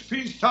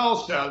 6-piece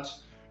towel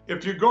sets.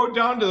 If you go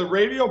down to the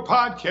radio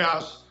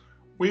podcast,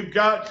 we've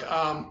got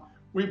our,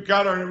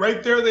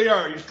 right there they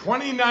are. It's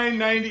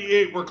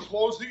 $29.98. We're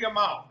closing them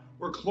out.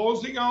 We're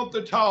closing out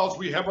the towels.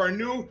 We have our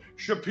new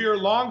Shapir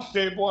long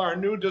staple, our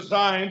new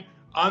design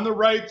on the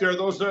right there.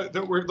 Those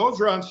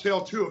are on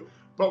sale too.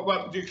 But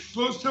what the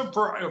exclusive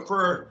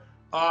for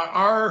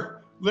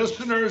our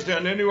listeners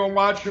and anyone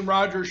watching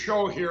Roger's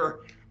show here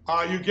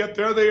You get,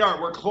 there they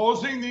are. We're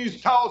closing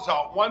these towels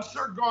out. Once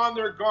they're gone,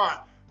 they're gone.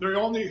 They're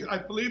only, I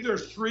believe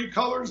there's 3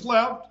 colors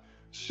left,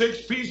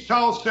 6-piece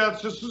towel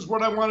sets. This is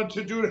what I wanted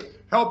to do to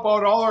help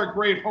out all our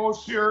great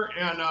hosts here.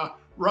 And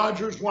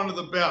Roger's one of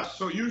the best.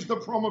 So use the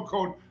promo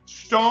code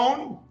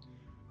STONE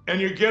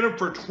and you get it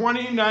for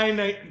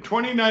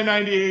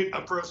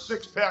 $29.98 for a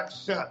 6-pack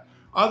set.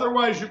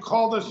 Otherwise, you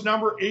call this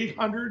number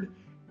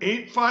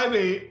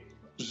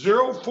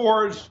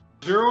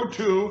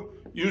 800-858-0402.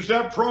 Use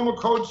that promo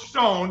code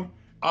STONE.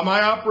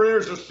 My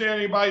operators are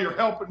standing by. You're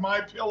helping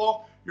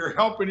MyPillow. You're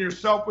helping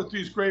yourself with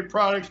these great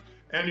products.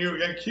 And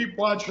you keep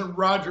watching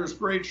Roger's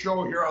great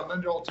show here on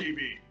Lindell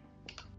TV.